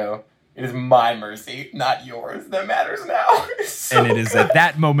 Draco. It is my mercy, not yours, that matters now." And it is at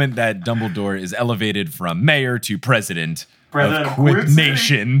that moment that Dumbledore is elevated from mayor to president of Quip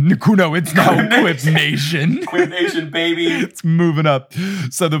Nation. No, it's now Quip Nation. Quip Nation, baby. It's moving up.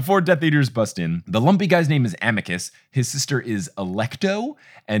 So the 4 Death Eaters bust in. The lumpy guy's name is Amicus. His sister is Electo.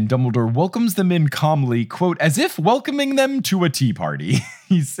 And Dumbledore welcomes them in calmly, quote, as if welcoming them to a tea party.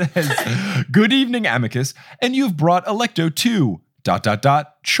 He says, "Good evening, Amicus. And you've brought Electo too. ...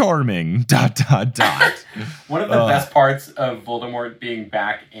 charming ... One of the best parts of Voldemort being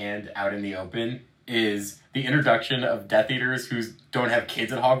back and out in the open is the introduction of Death Eaters who don't have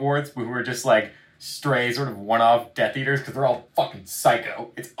kids at Hogwarts, but who are just like stray sort of one-off Death Eaters because they're all fucking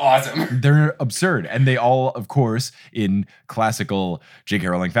psycho. It's awesome. They're absurd. And they all, of course, in classical J.K.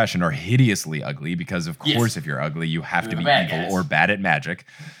 Rowling fashion, are hideously ugly because, of course, if you're ugly, you have to be evil or bad at magic.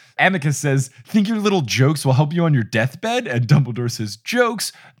 Amicus says, "Think your little jokes will help you on your deathbed?" And Dumbledore says,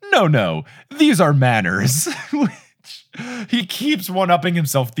 "Jokes? No. These are manners." Which he keeps one-upping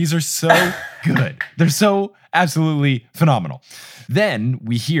himself. These are so good. They're so absolutely phenomenal. Then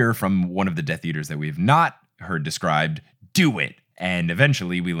we hear from one of the Death Eaters that we have not heard described, "Do it." And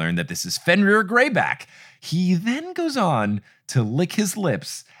eventually we learn that this is Fenrir Greyback. He then goes on to lick his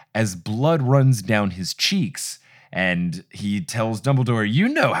lips as blood runs down his cheeks. And he tells Dumbledore, "You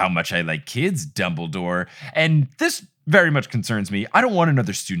know how much I like kids, Dumbledore. And this very much concerns me. I don't want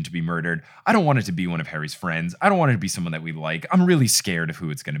another student to be murdered. I don't want it to be one of Harry's friends. I don't want it to be someone that we like. I'm really scared of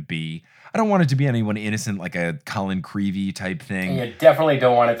who it's going to be. I don't want it to be anyone innocent like a Colin Creevy type thing." And you definitely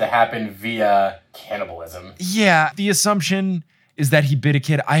don't want it to happen via cannibalism. Yeah, the assumption is that he bit a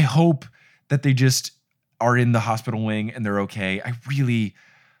kid. I hope that they just are in the hospital wing and they're okay. I really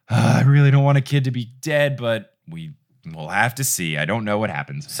don't want a kid to be dead, but we'll have to see. I don't know what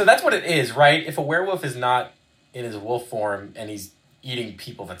happens. So that's what it is, right? If a werewolf is not in his wolf form and he's eating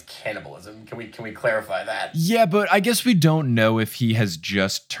people, that's cannibalism. Can we clarify that? Yeah, but I guess we don't know if he has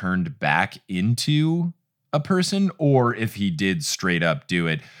just turned back into a person or if he did straight up do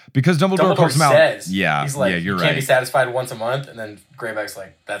it. Because Dumbledore calls him out. Yeah, he's like, you're you right. Can't be satisfied once a month, and then Greyback's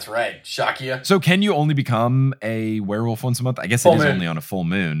like, "That's right, shock you." So can you only become a werewolf once a month? I guess it is only on a full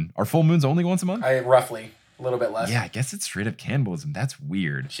moon. Are full moons only once a month? Roughly. A little bit less. Yeah, I guess it's straight up cannibalism. That's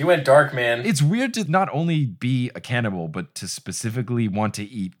weird. She went dark, man. It's weird to not only be a cannibal, but to specifically want to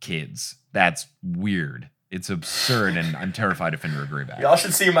eat kids. That's weird. It's absurd, and I'm terrified of Fenrir Greyback. Y'all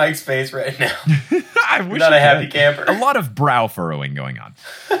should see Mike's face right now. I wish not a happy camper. A lot of brow furrowing going on.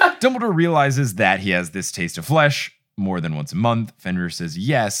 Dumbledore realizes that he has this taste of flesh more than once a month. Fenrir says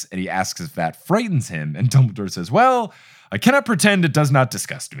yes, and he asks if that frightens him. And Dumbledore says, "Well, I cannot pretend it does not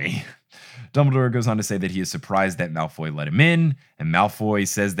disgust me." Dumbledore goes on to say that he is surprised that Malfoy let him in, and Malfoy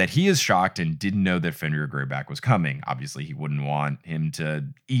says that he is shocked and didn't know that Fenrir Greyback was coming. Obviously, he wouldn't want him to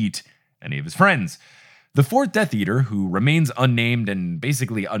eat any of his friends. The 4th Death Eater, who remains unnamed and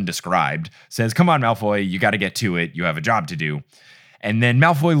basically undescribed, says, "Come on, Malfoy, you got to get to it. You have a job to do." And then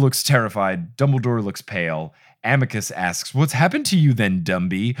Malfoy looks terrified. Dumbledore looks pale. Amicus asks, "What's happened to you then,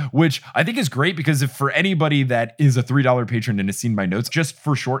 Dumby?" Which I think is great because if for anybody that is a $3 patron and has seen my notes, just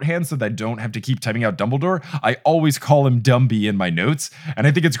for shorthand so that I don't have to keep typing out Dumbledore, I always call him Dumby in my notes. And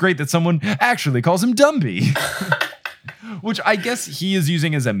I think it's great that someone actually calls him Dumby. Which I guess he is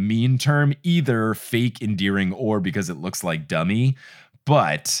using as a mean term, either fake endearing or because it looks like dummy.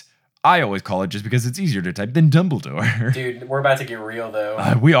 But I always call it just because it's easier to type than Dumbledore. Dude, we're about to get real,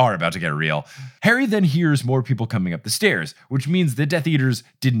 though. We are about to get real. Harry then hears more people coming up the stairs, which means the Death Eaters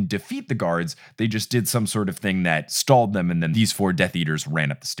didn't defeat the guards. They just did some sort of thing that stalled them, and then these 4 Death Eaters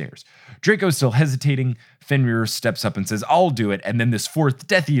ran up the stairs. Draco's still hesitating. Fenrir steps up and says, "I'll do it." And then this 4th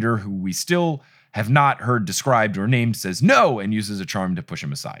Death Eater, who we still have not heard described or named, says no and uses a charm to push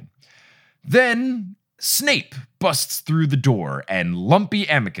him aside. Then Snape busts through the door, and Lumpy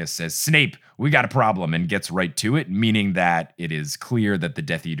Amicus says, "Snape, we got a problem," and gets right to it, meaning that it is clear that the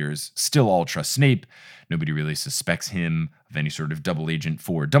Death Eaters still all trust Snape. Nobody really suspects him of any sort of double agent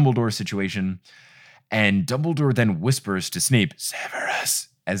for Dumbledore situation. And Dumbledore then whispers to Snape, "Severus,"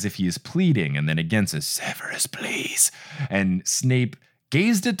 as if he is pleading, and then again says, "Severus, please." And Snape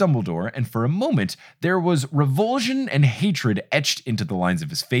gazed at Dumbledore, and for a moment, there was revulsion and hatred etched into the lines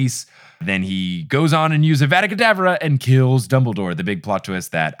of his face. Then he goes on and uses Avada Kedavra and kills Dumbledore, the big plot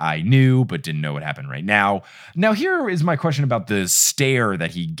twist that I knew but didn't know what happened right now. Now, here is my question about the stare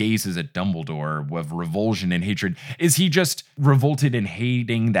that he gazes at Dumbledore of revulsion and hatred. Is he just revolted and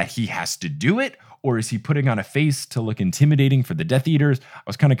hating that he has to do it? Or is he putting on a face to look intimidating for the Death Eaters? I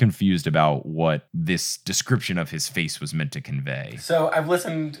was kind of confused about what this description of his face was meant to convey. So I've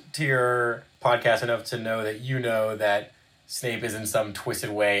listened to your podcast enough to know that you know that Snape is in some twisted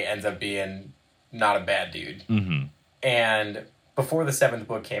way ends up being not a bad dude. Mm-hmm. And before the 7th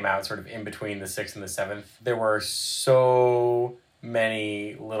book came out, sort of in between the 6th and the 7th, there were so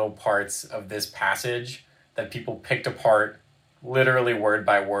many little parts of this passage that people picked apart literally word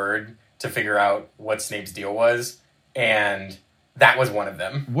by word to figure out what Snape's deal was, and that was one of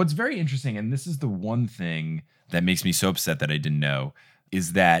them. What's very interesting, and this is the one thing that makes me so upset that I didn't know,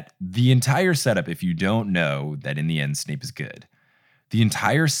 is that the entire setup, if you don't know that in the end Snape is good, the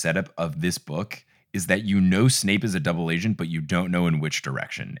entire setup of this book is that you know Snape is a double agent, but you don't know in which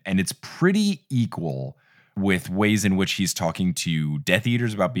direction. And it's pretty equal with ways in which he's talking to Death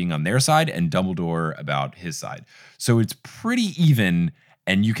Eaters about being on their side and Dumbledore about his side. So it's pretty even,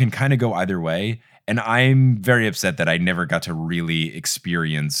 and you can kind of go either way. And I'm very upset that I never got to really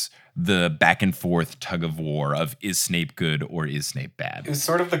experience the back and forth tug of war of is Snape good or is Snape bad? It was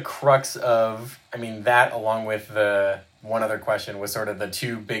sort of the crux of, that along with the one other question was sort of the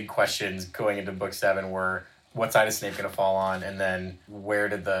two big questions going into book 7 were what side is Snape going to fall on? And then where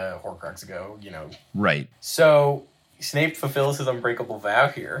did the Horcrux go? Right. So Snape fulfills his unbreakable vow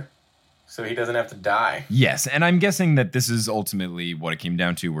here. So he doesn't have to die. Yes, and I'm guessing that this is ultimately what it came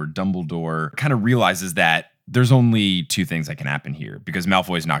down to, where Dumbledore kind of realizes that there's only two things that can happen here, because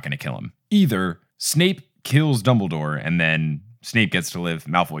Malfoy's not going to kill him. Either Snape kills Dumbledore, and then Snape gets to live,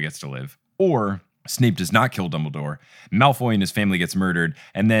 Malfoy gets to live, or Snape does not kill Dumbledore, Malfoy and his family gets murdered,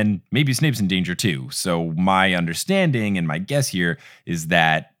 and then maybe Snape's in danger too. So my understanding and my guess here is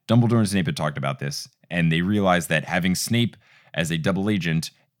that Dumbledore and Snape had talked about this, and they realized that having Snape as a double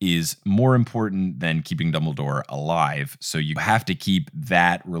agent is more important than keeping Dumbledore alive. So you have to keep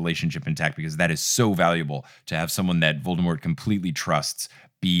that relationship intact, because that is so valuable to have someone that Voldemort completely trusts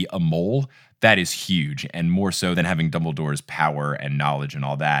be a mole. That is huge, and more so than having Dumbledore's power and knowledge and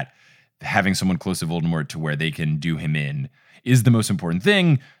all that. Having someone close to Voldemort to where they can do him in is the most important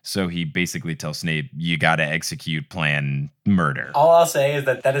thing. So he basically tells Snape, you got to execute plan murder. All I'll say is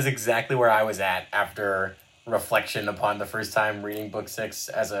that is exactly where I was at after reflection upon the first time reading book 6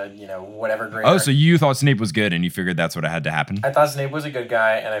 as a, whatever grade. Oh, so you thought Snape was good and you figured that's what had to happen? I thought Snape was a good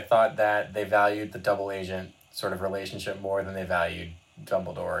guy, and I thought that they valued the double agent sort of relationship more than they valued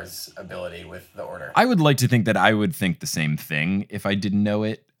Dumbledore's ability with the Order. I would like to think that I would think the same thing if I didn't know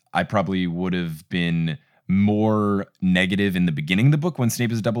it. I probably would have been more negative in the beginning of the book when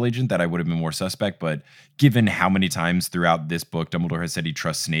Snape is a double agent, that I would have been more suspect. But given how many times throughout this book Dumbledore has said he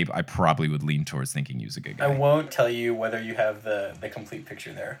trusts Snape, I probably would lean towards thinking he was a good guy. I won't tell you whether you have the complete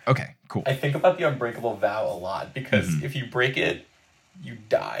picture there. Okay, cool. I think about the unbreakable vow a lot, because if you break it, you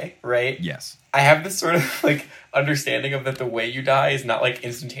die, right? Yes. I have this sort of understanding of that the way you die is not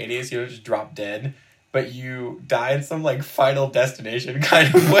instantaneous, you don't just drop dead, but you die in some Final Destination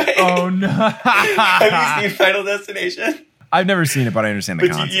kind of way. Oh no. Have you seen Final Destination? I've never seen it, but I understand the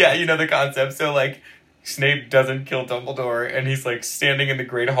concept. You know the concept. So Snape doesn't kill Dumbledore, and he's standing in the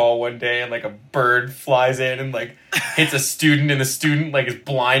Great Hall one day, and a bird flies in and hits a student, and the student is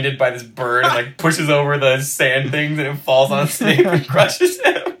blinded by this bird and pushes over the sand things, and it falls on Snape and crushes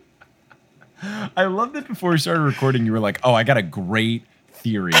him. I love that before we started recording, you were like, "Oh, I got a great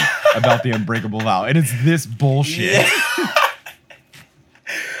theory about the unbreakable vow," and it's this bullshit. Yeah.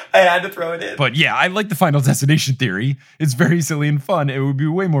 I had to throw it in. But yeah, I like the Final Destination theory. It's very silly and fun. It would be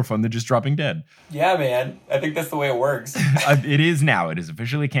way more fun than just dropping dead. Yeah, man. I think that's the way it works. It is now. It is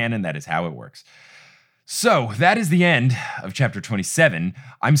officially canon. That is how it works. So that is the end of chapter 27.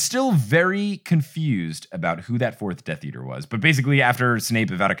 I'm still very confused about who that fourth Death Eater was. But basically, after Snape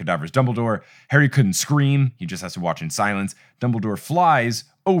Avada Kedavra's Dumbledore, Harry couldn't scream. He just has to watch in silence. Dumbledore flies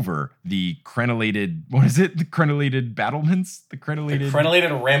over the crenellated, what is it? The crenellated battlements? The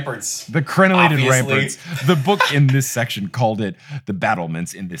crenellated ramparts. The crenellated Obviously. ramparts. The book in this section called it the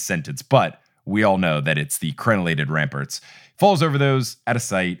battlements in this sentence, but we all know that it's the crenellated ramparts. Falls over those out of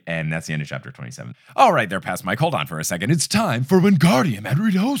sight, and that's the end of chapter 27. All right, there, past Mike. Hold on for a second. It's time for Wingardium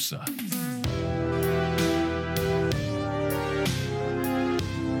Adridosa.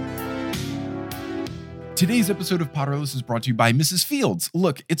 Today's episode of Potterless is brought to you by Mrs. Fields.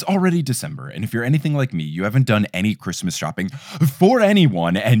 Look, it's already December, and if you're anything like me, you haven't done any Christmas shopping for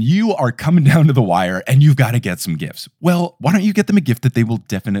anyone, and you are coming down to the wire, and you've got to get some gifts. Well, why don't you get them a gift that they will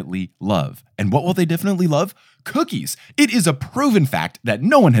definitely love? And what will they definitely love? Cookies. It is a proven fact that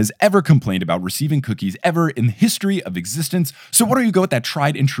no one has ever complained about receiving cookies ever in the history of existence. So why don't you go with that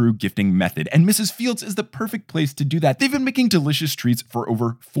tried and true gifting method? And Mrs. Fields is the perfect place to do that. They've been making delicious treats for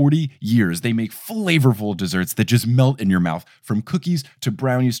over 40 years. They make flavorful desserts that just melt in your mouth, from cookies to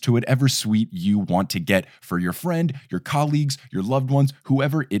brownies to whatever sweet you want to get for your friend, your colleagues, your loved ones,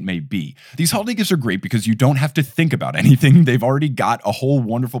 whoever it may be. These holiday gifts are great because you don't have to think about anything. They've already got a whole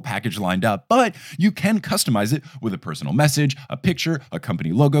wonderful package lined up, but you can customize it with a personal message, a picture, a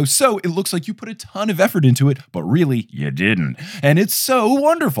company logo, so it looks like you put a ton of effort into it, but really you didn't. And it's so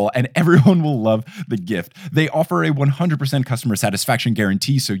wonderful, and everyone will love the gift. They offer a 100% customer satisfaction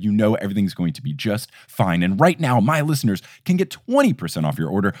guarantee, so you know everything's going to be just fine. And right now, my listeners can get 20% off your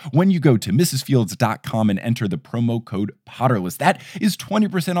order when you go to mrsfields.com and enter the promo code Potterless. That is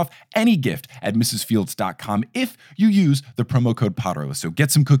 20% off any gift at mrsfields.com if you use the promo code Potterless. So get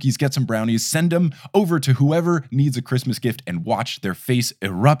some cookies, get some brownies, send them over to whoever needs a Christmas gift, and watch their face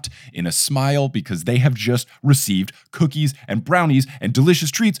erupt in a smile because they have just received cookies and brownies and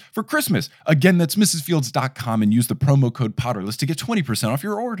delicious treats for Christmas. Again, that's mrsfields.com and use the promo code Potterless to get 20% off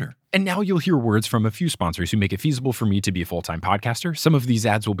your order. And now you'll hear words from a few sponsors who make it feasible for me to be a full-time podcaster. Some of these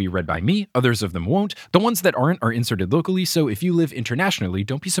ads will be read by me, others of them won't. The ones that aren't are inserted locally, so if you live internationally,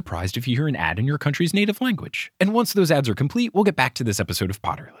 don't be surprised if you hear an ad in your country's native language. And once those ads are complete, we'll get back to this episode of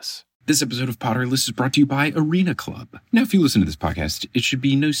Potterless. This episode of Potterless is brought to you by Arena Club. Now, if you listen to this podcast, it should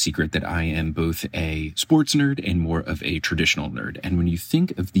be no secret that I am both a sports nerd and more of a traditional nerd. And when you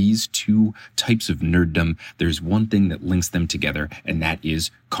think of these two types of nerddom, there's one thing that links them together, and that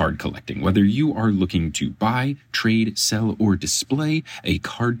is card collecting. Whether you are looking to buy, trade, sell, or display a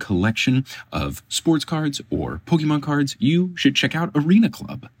card collection of sports cards or Pokemon cards, you should check out Arena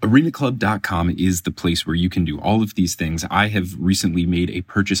Club. ArenaClub.com is the place where you can do all of these things. I have recently made a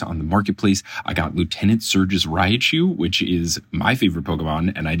purchase on the marketplace. I got Lieutenant Surge's Raichu, which is my favorite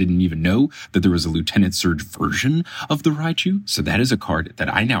Pokemon, and I didn't even know that there was a Lieutenant Surge version of the Raichu. So that is a card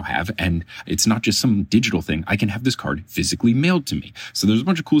that I now have, and it's not just some digital thing. I can have this card physically mailed to me. So there's a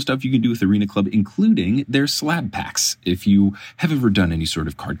bunch of cool stuff you can do with Arena Club, including their slab packs. If you have ever done any sort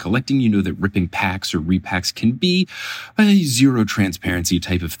of card collecting, you know that ripping packs or repacks can be a zero transparency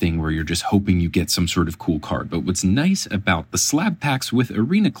type of thing where you're just hoping you get some sort of cool card. But what's nice about the slab packs with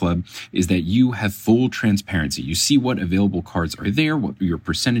Arena Club is that you have full transparency. You see what available cards are there, what your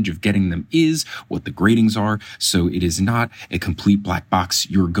percentage of getting them is, what the gradings are. So it is not a complete black box.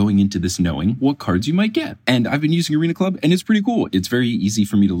 You're going into this knowing what cards you might get. And I've been using Arena Club, and it's pretty cool. It's very easy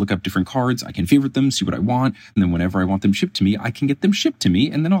for me to look up different cards. I can favorite them, see what I want, and then whenever I want them shipped to me, I can get them shipped to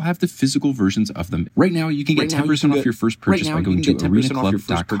me, and then I'll have the physical versions of them. Right now, you can get 10% off your first purchase by going to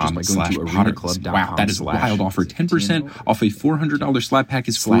arenaclub.com/Potterless. Wow, that is a wild offer. 10% off a $400 slab pack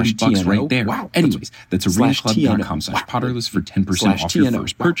is $40 right there. Wow. Anyways, that's arenaclub.com/Potterless for 10% off your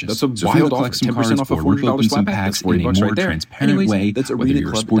first purchase. That's a wild offer. 10% off a $40 slab pack. Packs in a more transparent way. Whether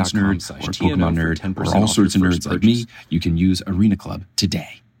you're a sports nerd or a Pokemon nerd or all sorts of nerds like me, you can use Arena Club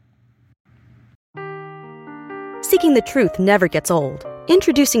today. Seeking the truth never gets old.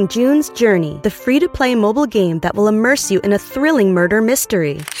 Introducing June's Journey, the free-to-play mobile game that will immerse you in a thrilling murder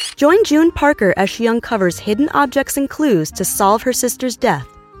mystery. Join June Parker as she uncovers hidden objects and clues to solve her sister's death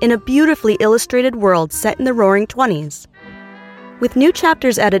in a beautifully illustrated world set in the Roaring '20s. With new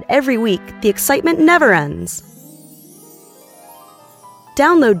chapters added every week, the excitement never ends.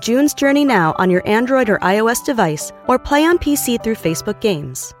 Download June's Journey now on your Android or iOS device, or play on PC through Facebook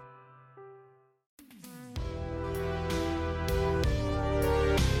Games.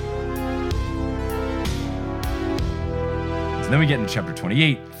 Then we get into chapter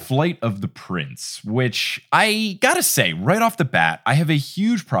 28, Flight of the Prince, which I gotta say, right off the bat, I have a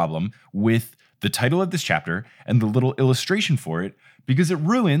huge problem with the title of this chapter and the little illustration for it because it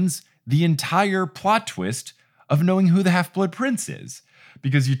ruins the entire plot twist of knowing who the Half-Blood Prince is.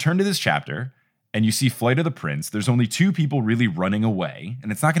 Because you turn to this chapter and you see Flight of the Prince. There's only two people really running away,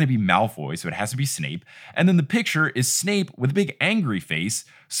 and it's not going to be Malfoy, so it has to be Snape. And then the picture is Snape with a big angry face.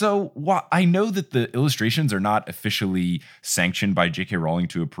 So while I know that the illustrations are not officially sanctioned by J.K. Rowling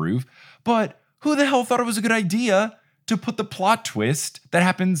to approve, but who the hell thought it was a good idea to put the plot twist that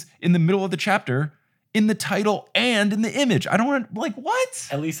happens in the middle of the chapter in the title and in the image? I don't want to, like, what?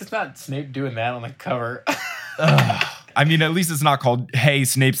 At least it's not Snape doing that on the cover. I mean, at least it's not called, hey,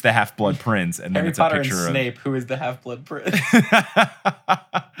 Snape's the Half-Blood Prince. And then Harry it's Potter a picture and of Snape, who is the Half-Blood Prince.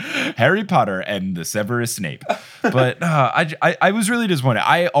 Harry Potter and the Severus Snape. But I was really disappointed.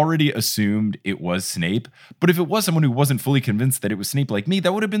 I already assumed it was Snape, but if it was someone who wasn't fully convinced that it was Snape like me,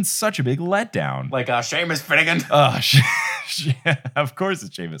 that would have been such a big letdown. Like Seamus Finnegan. Of course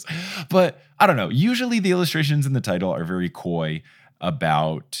it's Seamus. But I don't know. Usually the illustrations in the title are very coy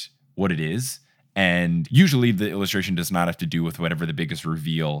about what it is. And usually the illustration does not have to do with whatever the biggest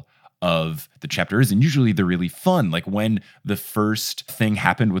reveal of the chapter is. And usually they're really fun. Like when the first thing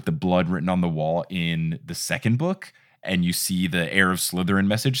happened with the blood written on the wall in the second book, and you see the Heir of Slytherin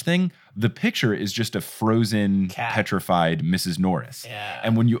message thing, the picture is just a frozen, petrified Mrs. Norris. Yeah.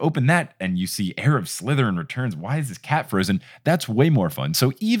 And when you open that and you see Heir of Slytherin returns, why is this cat frozen? That's way more fun.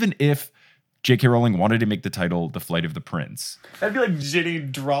 So even if J.K. Rowling wanted to make the title The Flight of the Prince. That'd be like Ginny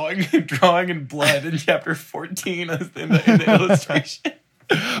drawing in blood in chapter 14 in the illustration.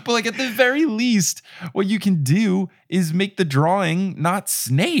 But like at the very least, what you can do is make the drawing not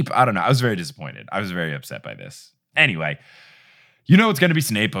Snape. I don't know. I was very disappointed. I was very upset by this. Anyway, you know it's going to be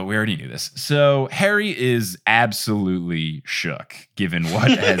Snape, but we already knew this. So Harry is absolutely shook given what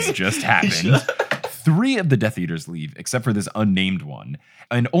has just happened. 3 of the Death Eaters leave, except for this unnamed one.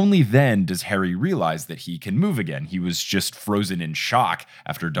 And only then does Harry realize that he can move again. He was just frozen in shock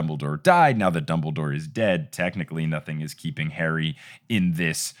after Dumbledore died. Now that Dumbledore is dead, technically nothing is keeping Harry in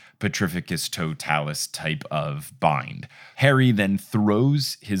this Petrificus Totalis type of bind. Harry then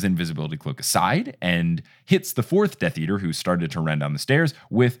throws his invisibility cloak aside and hits the 4th Death Eater, who started to run down the stairs,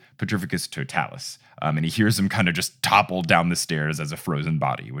 with Petrificus Totalis. And he hears him kind of just topple down the stairs as a frozen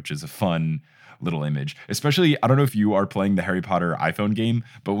body, which is a fun little image. Especially, I don't know if you are playing the Harry Potter iPhone game,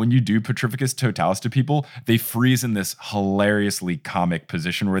 but when you do Petrificus Totalis to people, they freeze in this hilariously comic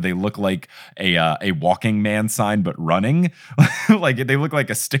position where they look like a walking man sign, but running. Like they look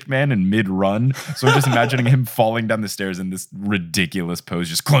like a stick man in mid-run. So I'm just imagining him falling down the stairs in this ridiculous pose,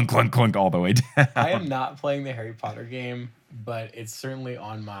 just clunk, clunk, clunk all the way down. I am not playing the Harry Potter game, but it's certainly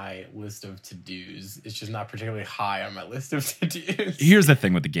on my list of to-dos. It's just not particularly high on my list of to-dos. Here's the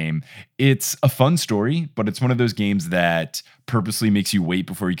thing with the game. It's a fun story, but it's one of those games that purposely makes you wait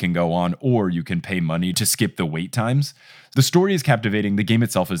before you can go on, or you can pay money to skip the wait times. The story is captivating. The game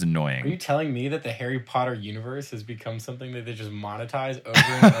itself is annoying. Are you telling me that the Harry Potter universe has become something that they just monetize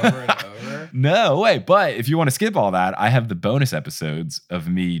over and over and over? No way. But if you want to skip all that, I have the bonus episodes of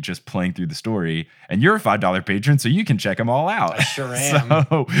me just playing through the story. And you're a $5 patron, so you can check them all out. I sure am.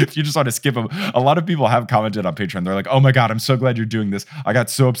 So if you just want to skip them, a lot of people have commented on Patreon. They're like, oh my God, I'm so glad you're doing this. I got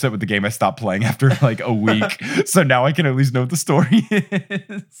so upset with the game, I stopped playing after like a week. So now I can at least know what the story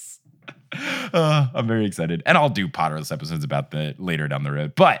is. I'm very excited. And I'll do Potterless episodes about that later down the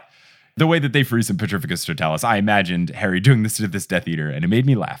road. But the way that they freeze in Petrificus Totalis, I imagined Harry doing this to this Death Eater, and it made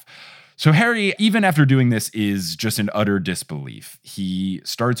me laugh. So Harry, even after doing this, is just in utter disbelief. He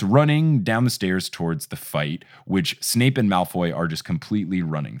starts running down the stairs towards the fight, which Snape and Malfoy are just completely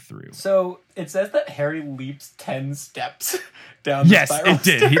running through. So it says that Harry leaps 10 steps down the spiral. Yes,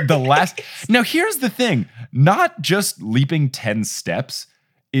 it did. Now, here's the thing. Not just leaping 10 steps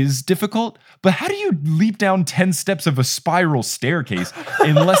is difficult, but how do you leap down 10 steps of a spiral staircase?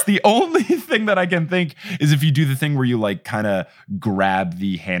 Unless the only thing that I can think is if you do the thing where you like kind of grab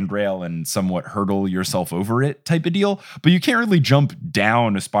the handrail and somewhat hurdle yourself over it type of deal, but you can't really jump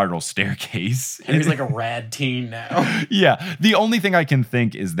down a spiral staircase. Harry's like a rad teen now. Yeah, the only thing I can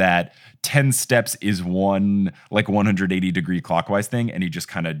think is that 10 steps is one like 180 degree clockwise thing, and he just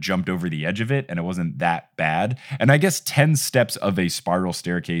kind of jumped over the edge of it, and it wasn't that bad. And I guess 10 steps of a spiral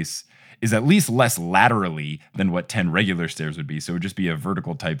staircase is at least less laterally than what 10 regular stairs would be, so it would just be a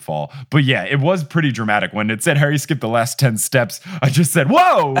vertical type fall. But yeah, it was pretty dramatic. When it said Harry skipped the last 10 steps, I just said,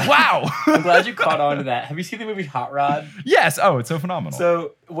 whoa, wow. I'm glad you caught on to that. Have you seen the movie Hot Rod? Yes. Oh, it's so phenomenal.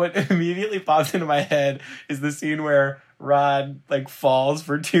 So what immediately pops into my head is the scene where Rod like falls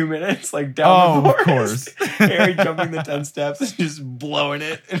for 2 minutes, like down the forest. Of course. Harry jumping the 10 steps and just blowing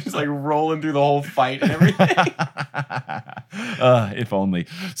it and just like rolling through the whole fight and everything. If only.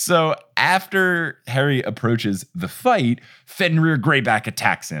 So after Harry approaches the fight, Fenrir Greyback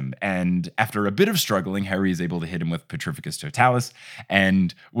attacks him. And after a bit of struggling, Harry is able to hit him with Petrificus Totalis.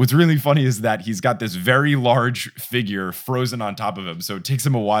 And what's really funny is that he's got this very large figure frozen on top of him. So it takes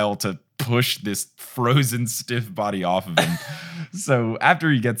him a while to push this frozen stiff body off of him. So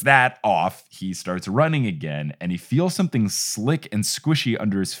after he gets that off, he starts running again and he feels something slick and squishy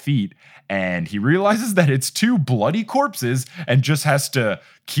under his feet. And he realizes that it's 2 bloody corpses and just has to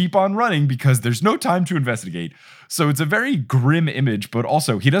keep on running because there's no time to investigate. So it's a very grim image, but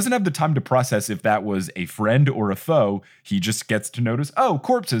also he doesn't have the time to process if that was a friend or a foe. He just gets to notice, oh,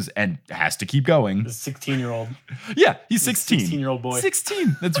 corpses, and has to keep going. The 16-year-old. Yeah, he's 16. 16-year-old boy.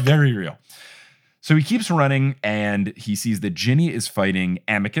 16. That's very real. So he keeps running and he sees that Ginny is fighting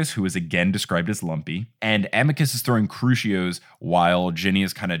Amicus, who is again described as lumpy. And Amicus is throwing crucios while Ginny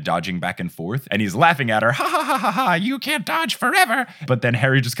is kind of dodging back and forth. And he's laughing at her, ha ha ha ha ha, you can't dodge forever. But then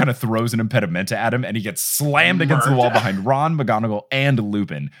Harry just kind of throws an impedimenta at him and he gets slammed against the wall behind Ron, McGonagall, and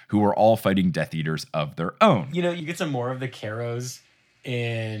Lupin, who are all fighting Death Eaters of their own. You know, you get some more of the Carrows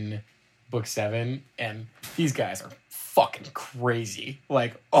in Book 7, and these guys are fucking crazy.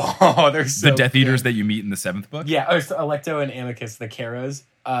 Like, oh, they're so The Death Eaters good. that you meet in the 7th book? Yeah, so Alecto and Amicus, the Carrows.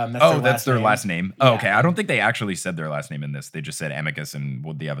 That's their last name. Yeah. Oh, okay. I don't think they actually said their last name in this. They just said Amicus and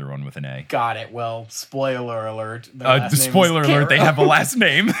the other one with an A. Got it. Well, spoiler alert. Their last name is Spoiler alert, they Carrow. have a last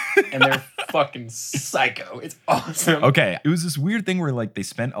name. And they're fucking psycho. It's awesome. Okay. It was this weird thing where like they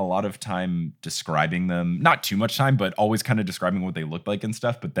spent a lot of time describing them. Not too much time, but always kind of describing what they looked like and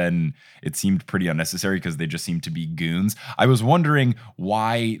stuff. But then it seemed pretty unnecessary because they just seemed to be goons. I was wondering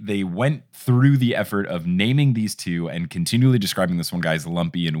why they went through the effort of naming these 2 and continually describing this one guy as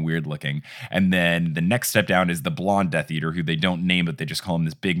lumpy and weird looking. And then the next step down is the blonde Death Eater, who they don't name, but they just call him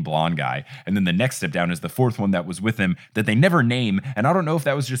this big blonde guy. And then the next step down is the 4th one that was with him that they never name. And I don't know if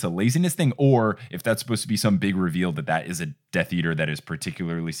that was just a laziness thing or if that's supposed to be some big reveal that is a Death Eater that is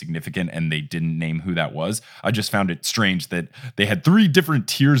particularly significant and they didn't name who that was. I just found it strange that they had 3 different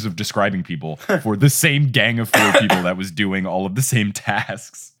tiers of describing people for the same gang of 4 people that was doing all of the same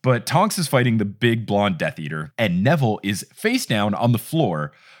tasks. But Tonks is fighting the big blonde Death Eater and Neville is face down on the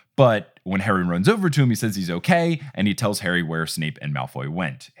floor. But when Harry runs over to him, he says he's okay, and he tells Harry where Snape and Malfoy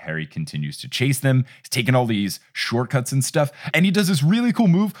went. Harry continues to chase them. He's taking all these shortcuts and stuff, and he does this really cool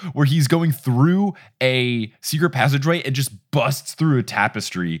move where he's going through a secret passageway and just busts through a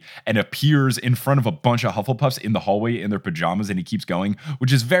tapestry and appears in front of a bunch of Hufflepuffs in the hallway in their pajamas, and he keeps going,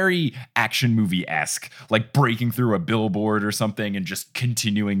 which is very action movie-esque, like breaking through a billboard or something and just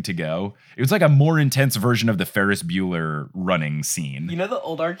continuing to go. It was like a more intense version of the Ferris Bueller running scene. You know the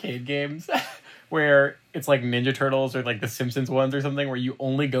old arcade games where it's like Ninja Turtles or like the Simpsons ones or something where you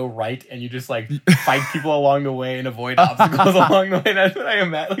only go right and you just like fight people along the way and avoid obstacles along the way? That's what I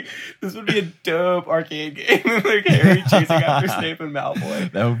imagine. Like, this would be a dope arcade game. Like Harry chasing after Snape and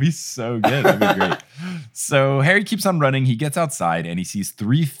Malfoy. That would be so good. That would be great. So Harry keeps on running. He gets outside and he sees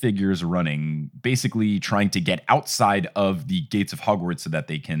 3 figures running, basically trying to get outside of the gates of Hogwarts so that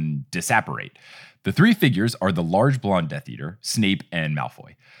they can disapparate. The 3 figures are the large blonde Death Eater, Snape, and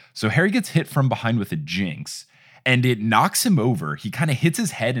Malfoy. So Harry gets hit from behind with a jinx, and it knocks him over. He kind of hits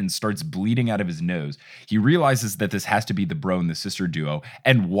his head and starts bleeding out of his nose. He realizes that this has to be the bro and the sister duo,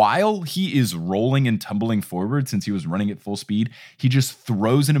 and while he is rolling and tumbling forward since he was running at full speed, he just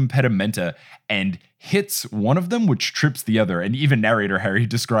throws an impedimenta and hits one of them, which trips the other. And even narrator Harry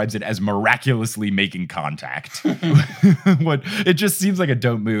describes it as miraculously making contact. It just seems like a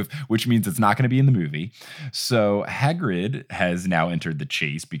dope move, which means it's not going to be in the movie. So Hagrid has now entered the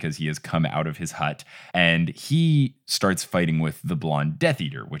chase because he has come out of his hut, and he starts fighting with the blonde Death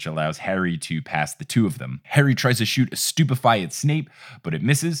Eater, which allows Harry to pass the 2 of them. Harry tries to shoot a Stupefy at Snape, but it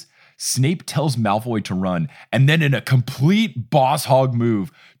misses. Snape tells Malfoy to run, and then in a complete boss hog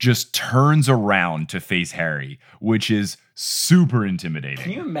move, just turns around to face Harry, which is super intimidating.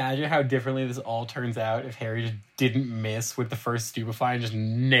 Can you imagine how differently this all turns out if Harry just didn't miss with the first Stupefy and just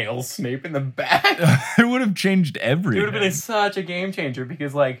nails Snape in the back? It would have changed everything. It would have been such a game changer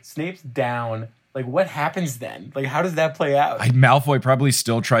because, like, Snape's down. Like, what happens then? Like, how does that play out? Malfoy probably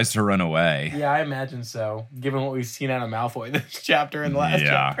still tries to run away. Yeah, I imagine so, given what we've seen out of Malfoy this chapter and the last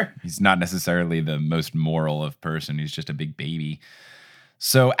chapter. He's not necessarily the most moral of person. He's just a big baby.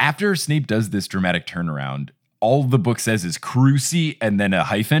 So after Snape does this dramatic turnaround, all the book says is Cruci and then a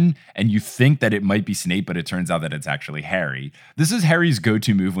hyphen, and you think that it might be Snape, but it turns out that it's actually Harry. This is Harry's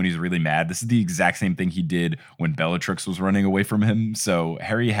go-to move when he's really mad. This is the exact same thing he did when Bellatrix was running away from him. So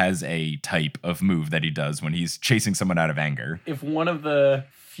Harry has a type of move that he does when he's chasing someone out of anger. If one of the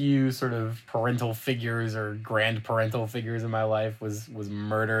few sort of parental figures or grand parental figures in my life was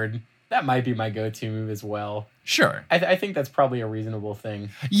murdered, that might be my go-to move as well. Sure. I think that's probably a reasonable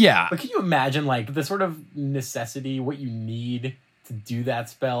thing. Yeah. But can you imagine, like, the sort of necessity, what you need to do that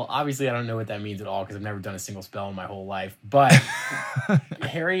spell? Obviously, I don't know what that means at all because I've never done a single spell in my whole life. But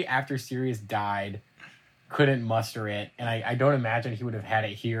Harry, after Sirius died, couldn't muster it. And I don't imagine he would have had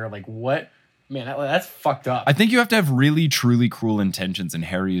it here. Like, what? Man, that's fucked up. I think you have to have really, truly cruel intentions, and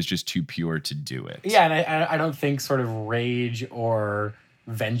Harry is just too pure to do it. Yeah, and I don't think sort of rage or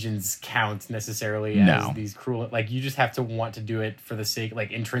vengeance counts necessarily as these cruel. Like, you just have to want to do it for the sake,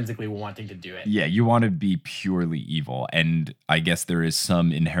 like, intrinsically wanting to do it. Yeah, you want to be purely evil, and I guess there is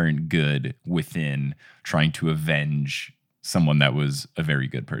some inherent good within trying to avenge someone that was a very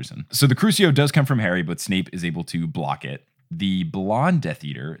good person. So the Crucio does come from Harry, but Snape is able to block it. The blonde Death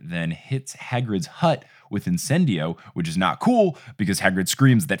Eater then hits Hagrid's hut with Incendio, which is not cool because Hagrid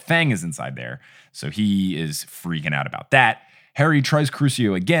screams that Fang is inside there. So he is freaking out about that. Harry tries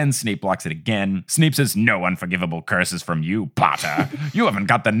Crucio again. Snape blocks it again. Snape says, "No unforgivable curses from you, Potter. You haven't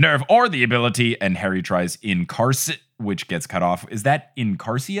got the nerve or the ability." And Harry tries Incarcit, which gets cut off. Is that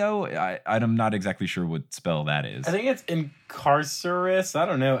Incarcio? I'm not exactly sure what spell that is. I think it's Incarcerus. I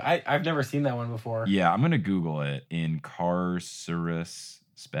don't know. I've never seen that one before. Yeah, I'm going to Google it. Incarcerus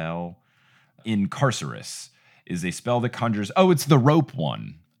spell. Incarcerus is a spell that conjures... Oh, it's the rope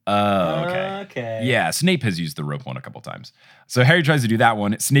one. Oh, okay. Okay. Yeah, Snape has used the rope one a couple times. So Harry tries to do that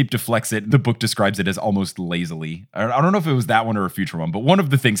one. Snape deflects it. The book describes it as almost lazily. I don't know if it was that one or a future one, but one of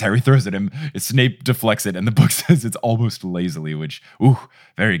the things Harry throws at him is Snape deflects it, and the book says it's almost lazily, which, ooh,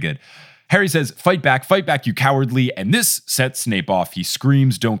 very good. Harry says, fight back, you cowardly," and this sets Snape off. He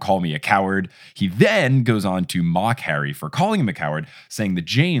screams, "Don't call me a coward." He then goes on to mock Harry for calling him a coward, saying that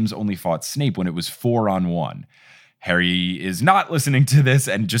James only fought Snape when it was 4-on-1. Harry is not listening to this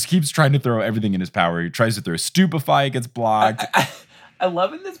and just keeps trying to throw everything in his power. He tries to throw Stupefy, it gets blocked. I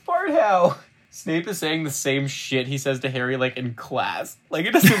love in this part how Snape is saying the same shit he says to Harry, like, in class. Like,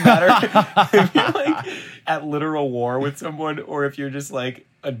 it doesn't matter if you're, like, at literal war with someone or if you're just, like,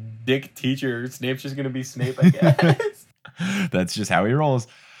 a dick teacher. Snape's just going to be Snape, I guess. That's just how he rolls.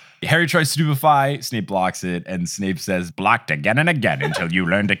 Harry tries Stupefy, Snape blocks it, and Snape says, "Blocked again and again until you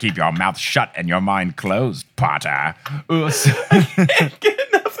learn to keep your mouth shut and your mind closed, Potter." I can't get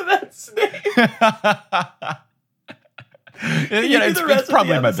enough of that Snape. It's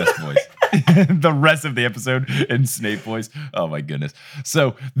probably my best voice. The rest of the episode in Snape voice. Oh my goodness.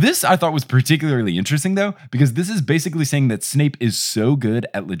 So this I thought was particularly interesting though, because this is basically saying that Snape is so good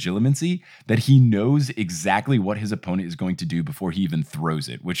at legitimacy that he knows exactly what his opponent is going to do before he even throws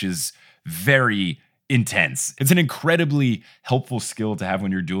it, which is very intense. It's an incredibly helpful skill to have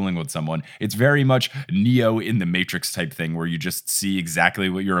when you're dueling with someone. It's very much Neo in the Matrix type thing where you just see exactly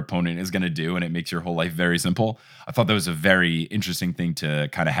what your opponent is going to do and it makes your whole life very simple. I thought that was a very interesting thing to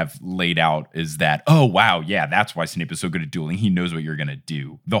kind of have laid out, is that, oh wow, yeah, that's why Snape is so good at dueling. He knows what you're going to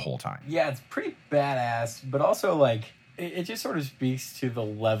do the whole time. Yeah, it's pretty badass, but also like it just sort of speaks to the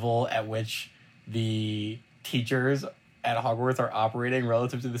level at which the teachers at Hogwarts are operating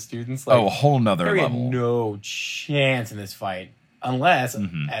relative to the students. Like, a whole nother Harry level. had no chance in this fight unless,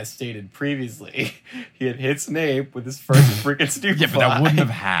 as stated previously, he had hit Snape with his first freaking Stupefy. Yeah, but that wouldn't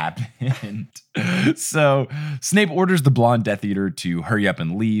have happened. So Snape orders the blonde Death Eater to hurry up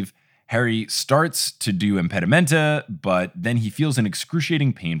and leave. Harry starts to do Impedimenta, but then he feels an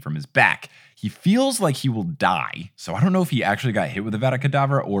excruciating pain from his back. He feels like he will die. So I don't know if he actually got hit with Avada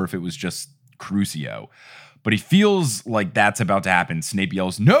Kedavra or if it was just Crucio. But he feels like that's about to happen. Snape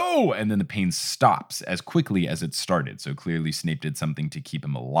yells, "No!" And then the pain stops as quickly as it started. So clearly Snape did something to keep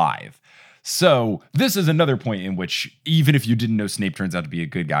him alive. So this is another point in which, even if you didn't know Snape turns out to be a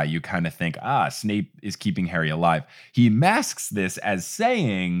good guy, you kind of think, Snape is keeping Harry alive. He masks this as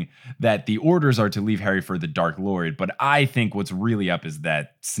saying that the orders are to leave Harry for the Dark Lord. But I think what's really up is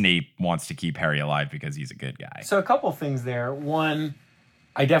that Snape wants to keep Harry alive because he's a good guy. So a couple things there. One,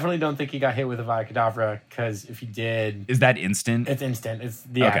 I definitely don't think he got hit with Avada Kedavra, because if he did... Is that instant? It's instant. It's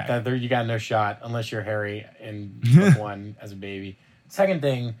Okay. You got no shot unless you're Harry in book one as a baby. Second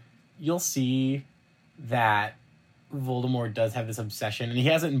thing, you'll see that Voldemort does have this obsession, and he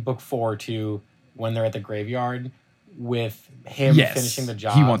has it in book 4 too, when they're at the graveyard, with him finishing the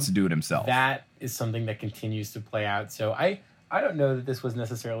job. He wants to do it himself. That is something that continues to play out. So I don't know that this was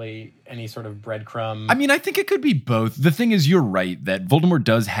necessarily any sort of breadcrumb. I mean, I think it could be both. The thing is, you're right that Voldemort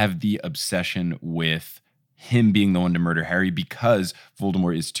does have the obsession with him being the one to murder Harry because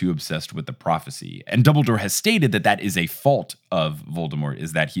Voldemort is too obsessed with the prophecy. And Dumbledore has stated that that is a fault of Voldemort,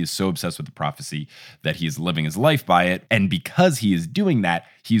 is that he is so obsessed with the prophecy that he is living his life by it. And because he is doing that,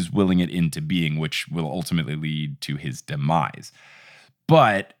 he's willing it into being, which will ultimately lead to his demise.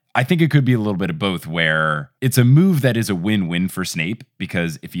 But I think it could be a little bit of both, where it's a move that is a win-win for Snape,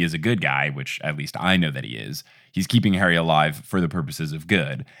 because if he is a good guy, which at least I know that he is, he's keeping Harry alive for the purposes of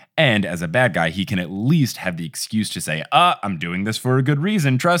good. And as a bad guy, he can at least have the excuse to say, I'm doing this for a good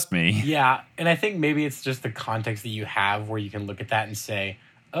reason, trust me. Yeah, and I think maybe it's just the context that you have where you can look at that and say,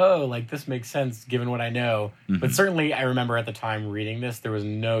 oh, like this makes sense given what I know. Mm-hmm. But certainly I remember at the time reading this, there was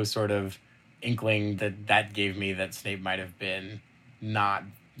no sort of inkling that gave me that Snape might have been not,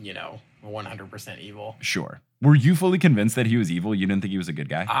 100% evil. Sure. Were you fully convinced that he was evil? You didn't think he was a good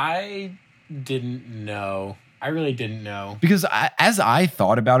guy? I didn't know. I really didn't know. Because as I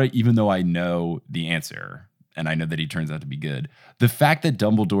thought about it, even though I know the answer, and I know that he turns out to be good, the fact that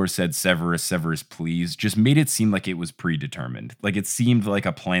Dumbledore said Severus, Severus, please, just made it seem like it was predetermined. Like it seemed like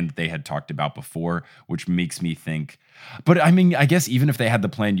a plan that they had talked about before, which makes me think. But I mean, I guess even if they had the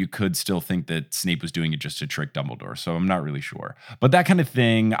plan, you could still think that Snape was doing it just to trick Dumbledore. So I'm not really sure. But that kind of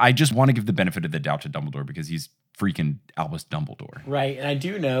thing, I just want to give the benefit of the doubt to Dumbledore because he's freaking Albus Dumbledore. Right. And I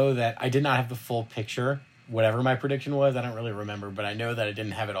do know that I did not have the full picture. Whatever my prediction was, I don't really remember. But I know that I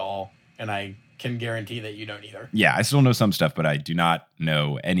didn't have it all. And I can guarantee that you don't either. Yeah, I still know some stuff, but I do not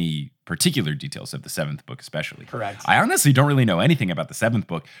know any particular details of the 7th book especially. Correct. I honestly don't really know anything about the 7th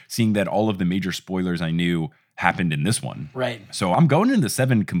book, seeing that all of the major spoilers I knew happened in this one. Right. So I'm going into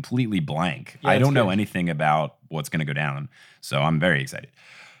 7 completely blank. Yeah, I don't know good. anything about what's going to go down. So I'm very excited.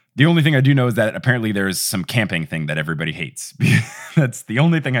 The only thing I do know is that apparently there's some camping thing that everybody hates. That's the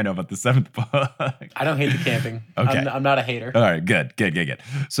only thing I know about the 7th book. I don't hate the camping. Okay. I'm not a hater. All right, good.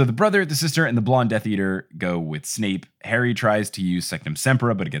 So the brother, the sister, and the blonde Death Eater go with Snape. Harry tries to use Sectum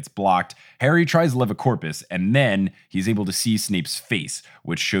Sempra, but it gets blocked. Harry tries Levicorpus, and then he's able to see Snape's face,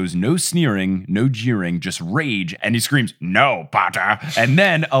 which shows no sneering, no jeering, just rage, and he screams, "No, Potter!" And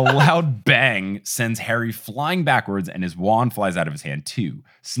then a loud bang sends Harry flying backwards, and his wand flies out of his hand too.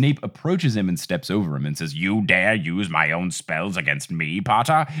 Snape approaches him and steps over him and says, "You dare use my own spells against me,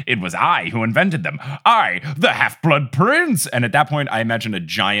 Potter? It was I who invented them. I, the Half-Blood Prince!" And at that point, I imagine a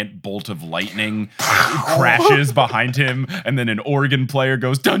giant bolt of lightning crashes behind him, and then an organ player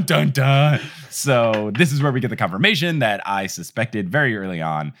goes, dun, dun, dun. So this is where we get the confirmation that I suspected very early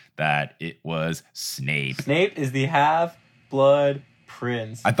on that it was Snape. Snape is the Half-Blood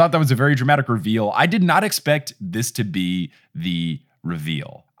Prince. I thought that was a very dramatic reveal. I did not expect this to be the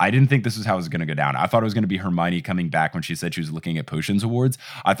reveal. I didn't think this was how it was going to go down. I thought it was going to be Hermione coming back when she said she was looking at potions awards.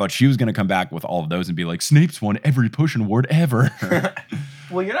 I thought she was going to come back with all of those and be like, Snape's won every potion award ever.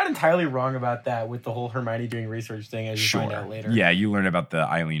 Well, you're not entirely wrong about that with the whole Hermione doing research thing, as you find out later. Yeah, you learn about the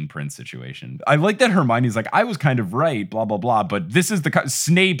Eileen Prince situation. I like that Hermione's like, I was kind of right, blah, blah, blah, but this is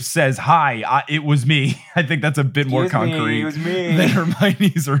Snape says, hi, it was me. I think that's a bit more concrete than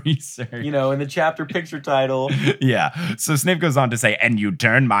Hermione's research. In the chapter picture title. Yeah, so Snape goes on to say, and you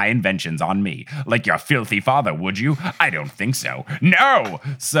turn my inventions on me, like your filthy father, would you? I don't think so. No!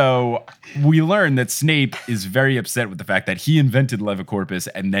 So we learn that Snape is very upset with the fact that he invented Levicorpus,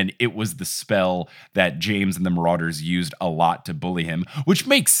 and then it was the spell that James and the Marauders used a lot to bully him, which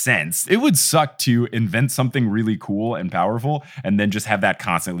makes sense. It would suck to invent something really cool and powerful and then just have that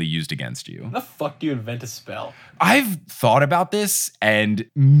constantly used against you. How the fuck do you invent a spell? I've thought about this, and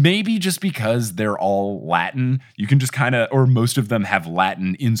maybe just because they're all Latin, you can just kind of, or most of them have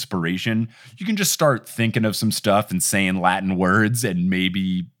Latin inspiration, you can just start thinking of some stuff and saying Latin words, and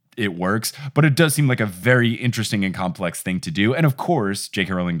maybe it works. But it does seem like a very interesting and complex thing to do. And of course,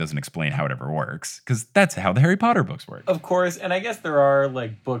 J.K. Rowling doesn't explain how it ever works, because that's how the Harry Potter books work. Of course, and I guess there are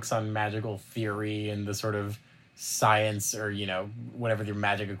books on magical theory and the sort of science, or whatever the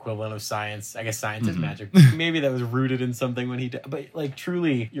magic equivalent of science. I guess science is magic. Maybe that was rooted in something when he did. But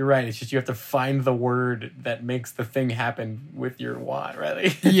truly, you're right. It's just you have to find the word that makes the thing happen with your wand,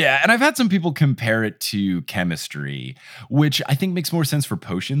 right? Yeah, and I've had some people compare it to chemistry, which I think makes more sense for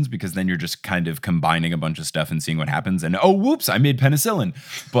potions, because then you're just kind of combining a bunch of stuff and seeing what happens, and oh, whoops, I made penicillin.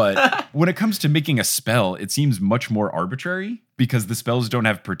 But when it comes to making a spell, it seems much more arbitrary, because the spells don't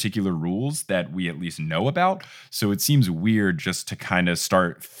have particular rules that we at least know about. So it seems weird just to kind of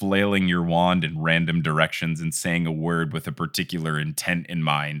start flailing your wand in random directions and saying a word with a particular intent in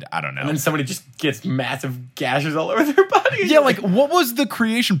mind. I don't know. And then somebody just gets massive gashes all over their body. Yeah, what was the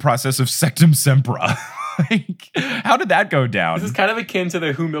creation process of Sectum Sempra? How did that go down? This is kind of akin to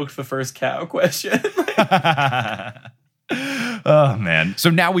the who milked the first cow question. Oh, man. So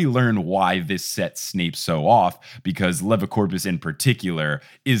now we learn why this sets Snape so off, because Levicorpus in particular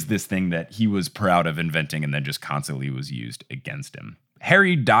is this thing that he was proud of inventing and then just constantly was used against him.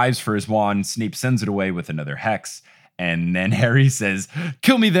 Harry dives for his wand. Snape sends it away with another hex. And then Harry says,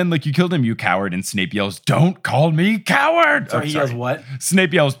 "Kill me then like you killed him, you coward." And Snape yells, "Don't call me coward." Sorry, he yells what?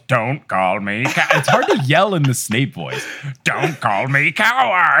 Snape yells, "Don't call me coward." It's hard to yell in the Snape voice. "Don't call me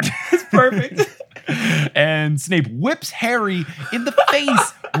coward." It's perfect. And Snape whips Harry in the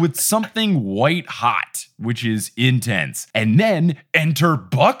face with something white hot, which is intense. And then enter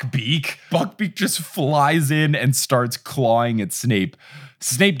Buckbeak. Buckbeak just flies in and starts clawing at Snape.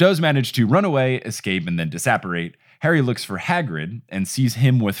 Snape does manage to run away, escape, and then disapparate. Harry looks for Hagrid and sees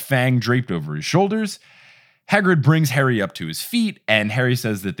him with Fang draped over his shoulders. Hagrid brings Harry up to his feet, and Harry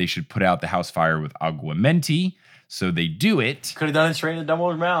says that they should put out the house fire with Aguamenti. So they do it. Could have done it straight into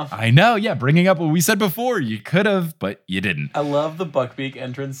Dumbledore's mouth. I know, yeah, bringing up what we said before. You could have, but you didn't. I love the Buckbeak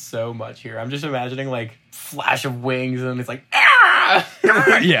entrance so much here. I'm just imagining, like, flash of wings, and it's like, ah!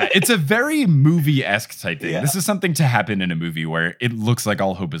 Yeah, it's a very movie-esque type thing. Yeah. This is something to happen in a movie where it looks like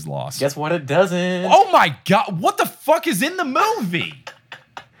all hope is lost. Guess what? It doesn't. Oh my God, what the fuck is in the movie?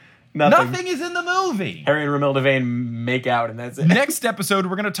 Nothing. Nothing is in the movie. Harry and Romilda Vane make out, and that's it. Next episode,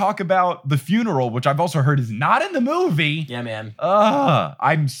 we're going to talk about the funeral, which I've also heard is not in the movie. Yeah, man.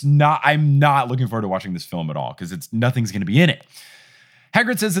 I'm not looking forward to watching this film at all because nothing's going to be in it.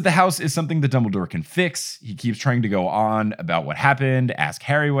 Hagrid says that the house is something that Dumbledore can fix. He keeps trying to go on about what happened, ask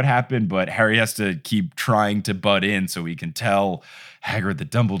Harry what happened, but Harry has to keep trying to butt in so he can tell Hagrid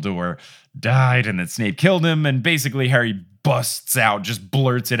that Dumbledore died and that Snape killed him, and basically Harry busts out, just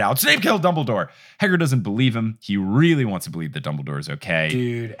blurts it out. "Snape killed Dumbledore." Hagrid doesn't believe him. He really wants to believe that Dumbledore is okay.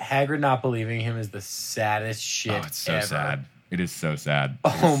 Dude, Hagrid not believing him is the saddest shit Oh, it's so ever. sad. It is so sad.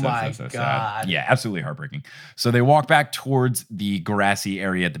 Oh my God. Sad. Yeah, absolutely heartbreaking. So they walk back towards the grassy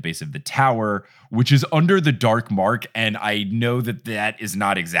area at the base of the tower, which is under the Dark Mark. And I know that is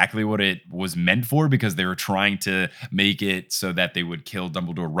not exactly what it was meant for, because they were trying to make it so that they would kill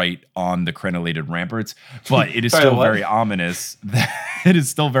Dumbledore right on the crenellated ramparts. But it is still very ominous. It is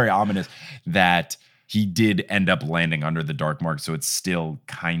still very ominous that he did end up landing under the Dark Mark. So it's still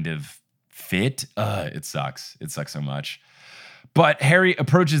kind of fit. It sucks. It sucks so much. But Harry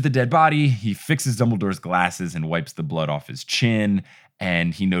approaches the dead body. He fixes Dumbledore's glasses and wipes the blood off his chin.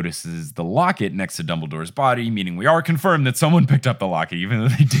 And he notices the locket next to Dumbledore's body, meaning we are confirmed that someone picked up the locket, even though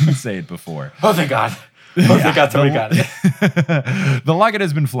they didn't say it before. Oh, thank God. Oh, thank God somebody got it. The locket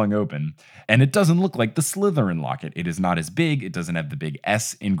has been flung open, and it doesn't look like the Slytherin locket. It is not as big. It doesn't have the big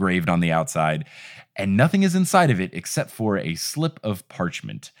S engraved on the outside, and nothing is inside of it except for a slip of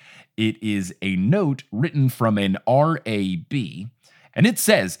parchment. It is a note written from an RAB, and it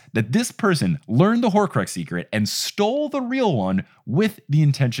says that this person learned the Horcrux secret and stole the real one with the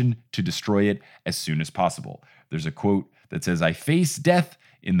intention to destroy it as soon as possible. There's a quote that says, "I face death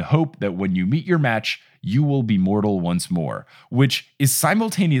in the hope that when you meet your match, you will be mortal once more," which is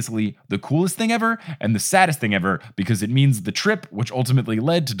simultaneously the coolest thing ever and the saddest thing ever, because it means the trip, which ultimately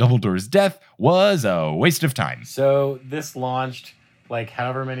led to Dumbledore's death, was a waste of time. So this launched like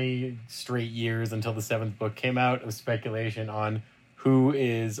however many straight years until the 7th book came out of speculation on who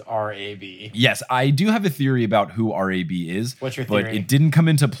is RAB. Yes, I do have a theory about who RAB is. What's your theory? But it didn't come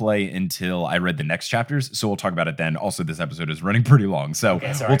into play until I read the next chapters, so we'll talk about it then. Also, this episode is running pretty long, so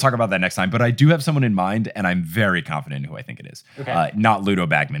we'll talk about that next time. But I do have someone in mind, and I'm very confident in who I think it is. Okay. Not Ludo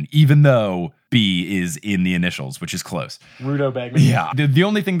Bagman, even though B is in the initials, which is close. Rudo Bagman. Yeah. The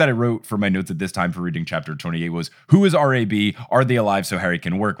only thing that I wrote for my notes at this time for reading chapter 28 was, who is RAB? Are they alive so Harry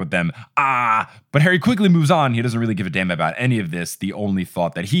can work with them? But Harry quickly moves on. He doesn't really give a damn about any of this. The only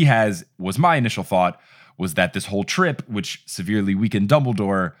thought that he has was my initial thought, was that this whole trip, which severely weakened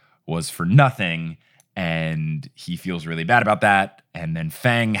Dumbledore, was for nothing. And he feels really bad about that. And then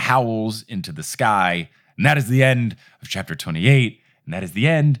Fang howls into the sky. And that is the end of chapter 28. And that is the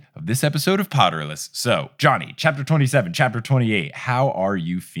end of this episode of Potterless. So, Johnny, chapter 27, chapter 28, how are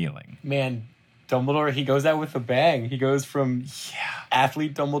you feeling? Man, Dumbledore, he goes out with a bang. He goes from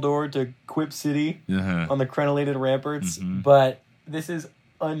athlete Dumbledore to Quip City on the crenellated ramparts. Mm-hmm. But this is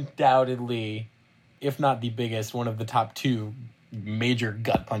undoubtedly, if not the biggest, one of the top 2 major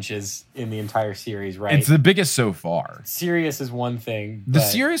gut punches in the entire series, right? It's the biggest so far. Serious is one thing. The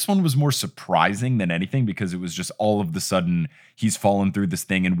serious one was more surprising than anything, because it was just all of the sudden he's fallen through this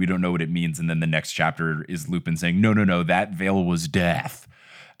thing and we don't know what it means. And then the next chapter is Lupin saying, no, that veil was death.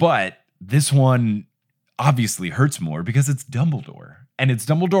 But this one obviously hurts more because it's Dumbledore. And it's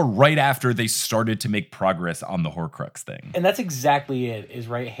Dumbledore right after they started to make progress on the Horcrux thing. And that's exactly it, is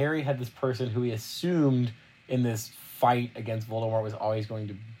right. Harry had this person who he assumed in this fight against Voldemort was always going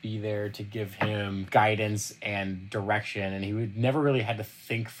to be there to give him guidance and direction. And he would never really had to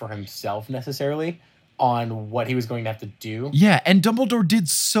think for himself necessarily. on what he was going to have to do. Yeah, and Dumbledore did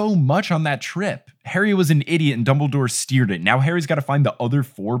so much on that trip. Harry was an idiot and Dumbledore steered it. Now Harry's got to find the other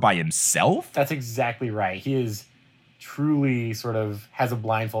 4 by himself? That's exactly right. He is truly sort of has a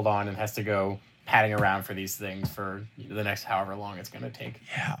blindfold on and has to go padding around for these things for the next however long it's going to take.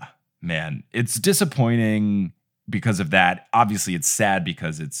 Yeah, man, it's disappointing because of that. Obviously, it's sad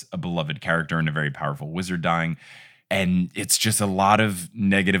because it's a beloved character and a very powerful wizard dying. And it's just a lot of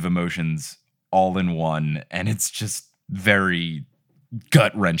negative emotions all in one. And it's just very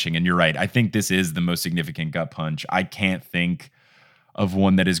gut-wrenching. And you're right. I think this is the most significant gut punch. I can't think of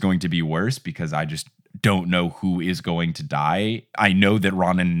one that is going to be worse because I just don't know who is going to die. I know that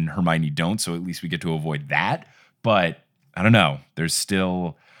Ron and Hermione don't, so at least we get to avoid that. But I don't know. There's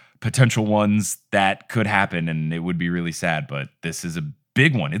still potential ones that could happen, and it would be really sad. But this is a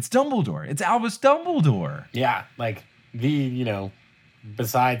big one. It's Dumbledore. It's Albus Dumbledore. Yeah, like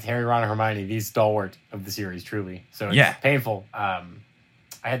besides Harry, Ron, and Hermione, the stalwart of the series, truly. So it's painful.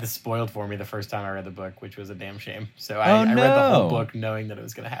 I had this spoiled for me the first time I read the book, which was a damn shame. So I read the whole book knowing that it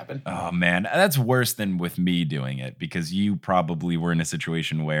was going to happen. Oh, man. That's worse than with me doing it because you probably were in a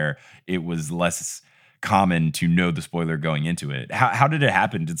situation where it was less common to know the spoiler going into it. How did it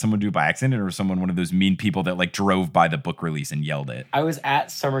happen? Did someone do it by accident or was someone one of those mean people that like drove by the book release and yelled it? I was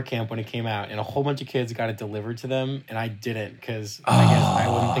at summer camp when it came out and a whole bunch of kids got it delivered to them and I didn't because I guess I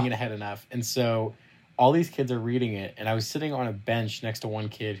wasn't thinking ahead enough. And so all these kids are reading it, and I was sitting on a bench next to one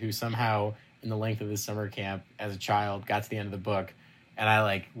kid who somehow, in the length of this summer camp, as a child, got to the end of the book, and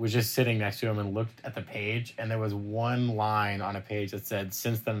I was just sitting next to him and looked at the page, and there was one line on a page that said,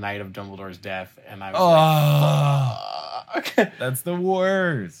 "Since the night of Dumbledore's death," and I was like, "Fuck." That's the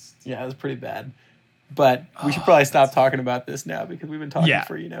worst. Yeah, it was pretty bad. But we should probably stop talking about this now because we've been talking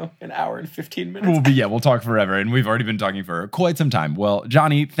for, an hour and 15 minutes. We'll talk forever. And we've already been talking for quite some time. Well,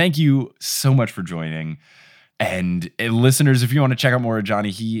 Johnny, thank you so much for joining. And listeners, if you want to check out more of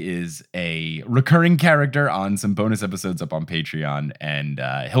Johnny, he is a recurring character on some bonus episodes up on Patreon. And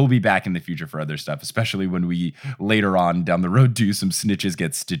he'll be back in the future for other stuff, especially when we later on down the road do some Snitches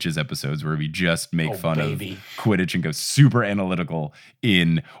Get Stitches episodes where we just make fun of Quidditch and go super analytical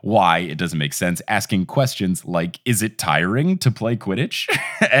in why it doesn't make sense, asking questions like, is it tiring to play Quidditch?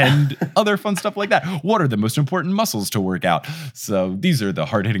 And other fun stuff like that. What are the most important muscles to work out? So these are the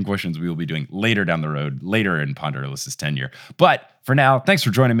hard-hitting questions we will be doing later down the road, later in Ponderless's tenure. But for now, thanks for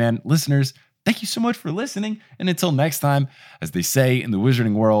joining, man. Listeners, thank you so much for listening. And until next time, as they say in the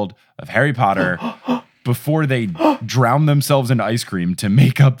wizarding world of Harry Potter, before they drown themselves in ice cream to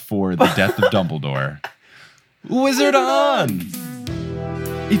make up for the death of Dumbledore, wizard on!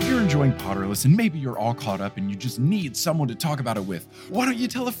 If you're enjoying Potterless and maybe you're all caught up and you just need someone to talk about it with, why don't you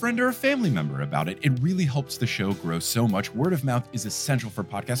tell a friend or a family member about it? It really helps the show grow so much. Word of mouth is essential for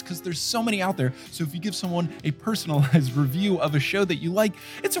podcasts because there's so many out there. So if you give someone a personalized review of a show that you like,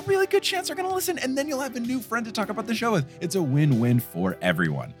 it's a really good chance they're going to listen and then you'll have a new friend to talk about the show with. It's a win-win for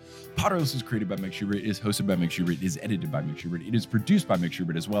everyone. Potterless is created by Mike Schubert, it is hosted by Mike Schubert, it is edited by Mike Schubert, it is produced by Mike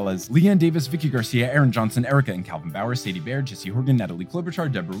Schubert, as well as Leanne Davis, Vicky Garcia, Aaron Johnson, Erica and Calvin Bauer, Sadie Baird, Jesse Horgan, Natalie Klobuchar,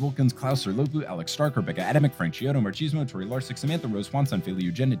 Deborah Wilkins, Klaus Serlopu, Alex Stark, Rebecca Adamick, Frank Chiodo, Marchismo, Tori Larsick, Samantha Rose, Juan Sanfeli,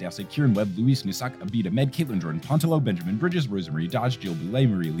 Eugenia Dowsey, Kieran Webb, Luis Nusak, Abida Med, Caitlin Jordan Pontello, Benjamin Bridges, Rosemarie Dodge, Jill Boulay,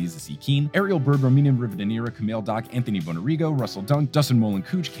 Maria Lisa C. Keene, Ariel Bird, Romina Rivadeneira, Camille Dock, Anthony Bonarigo, Russell Dunk, Dustin Mullen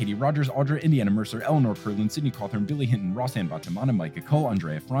Cooch, Katie Rogers, Audra, Indiana Mercer, Eleanor Curlin, Sydney Cawthorn, Billy Hinton, Rossanne Batamana, Micah Cole,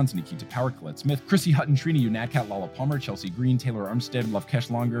 Andrea Franz, Nikita Power, Colette Smith, Chrissy Hutton, Trina Unadcat, Lala Palmer, Chelsea Green, Taylor Armstead, Lovekesh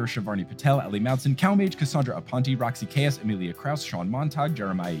Longer, Shavarni Patel, Ellie Moutson, Calmage, Cassandra Aponte, Roxy Chaos, Amelia Krause, Sean Montag,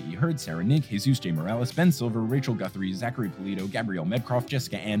 Jeremiah E. Hurd, Sarah Nink, Jesus J. Morales, Ben Silver, Rachel Guthrie, Zachary Polito, Gabrielle Medcroft,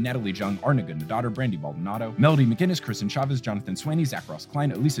 Jessica Ann, Natalie Jung, Arna Goodnadaughter, Brandy Baldonado, Melody McGinnis, Kristen Chavez, Jonathan Swaney, Zach Ross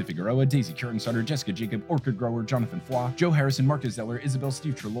Klein, Elisa Figueroa, Daisy Curtin-Sutter, Jessica Jacob, Orchid Grower, Jonathan Foy, Joe Harrison, Marcus Zeller, Isabel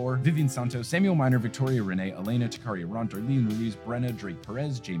Steve Trelaw, Vivian Santos, Samuel Miner, Victoria Renee, Elena, Takaria Ront, Darlene Ruiz, Brenna, Drake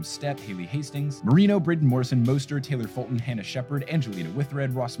Perez, James Stepp, Haley Hastings, Marino, Braden Morrison, Moster, Taylor Fulton, Hannah Shepard, Angelina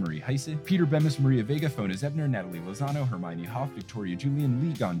Withred, Ross Marie Heise, Peter Bemis, Maria Vega, Fona Zebner, Natalie Lozano, Hermione Hoff, Victoria Julian,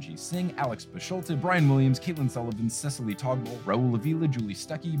 Lee Ganji Singh, Alex Basholta, Brian Williams, Caitlin Sullivan, Cecily Togbull, Raul Avila, Julie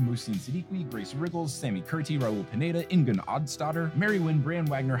Stuckey, Mohsin Siddiqui, Grace Riggles, Sammy Curti, Raul Pineda, Ingun Odstatter, Mary Wynn, Bran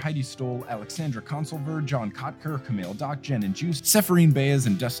Wagner, Heidi Stoll, Alexandra Consulver, John Kotker, Camille Dock, Jen and Juice, Sephirine Baez,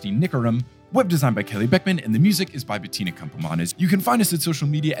 and Dusty Nickerum. Web design by Kelly Beckman, and the music is by Bettina Campomanes. You can find us at social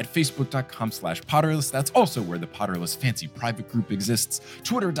media at facebook.com/Potterless. That's also where the Potterless fancy private group exists.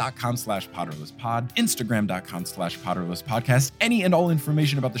 Twitter.com/PotterlessPod, Instagram.com/PotterlessPodcast. Any and all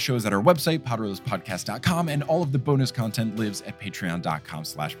information about the show is at our website, PotterlessPodcast.com, and all of the bonus content lives at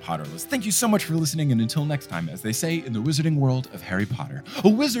Patreon.com/Potterless. Thank you so much for listening, and until next time, as they say in the wizarding world of Harry Potter, a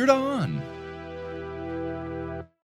wizard on!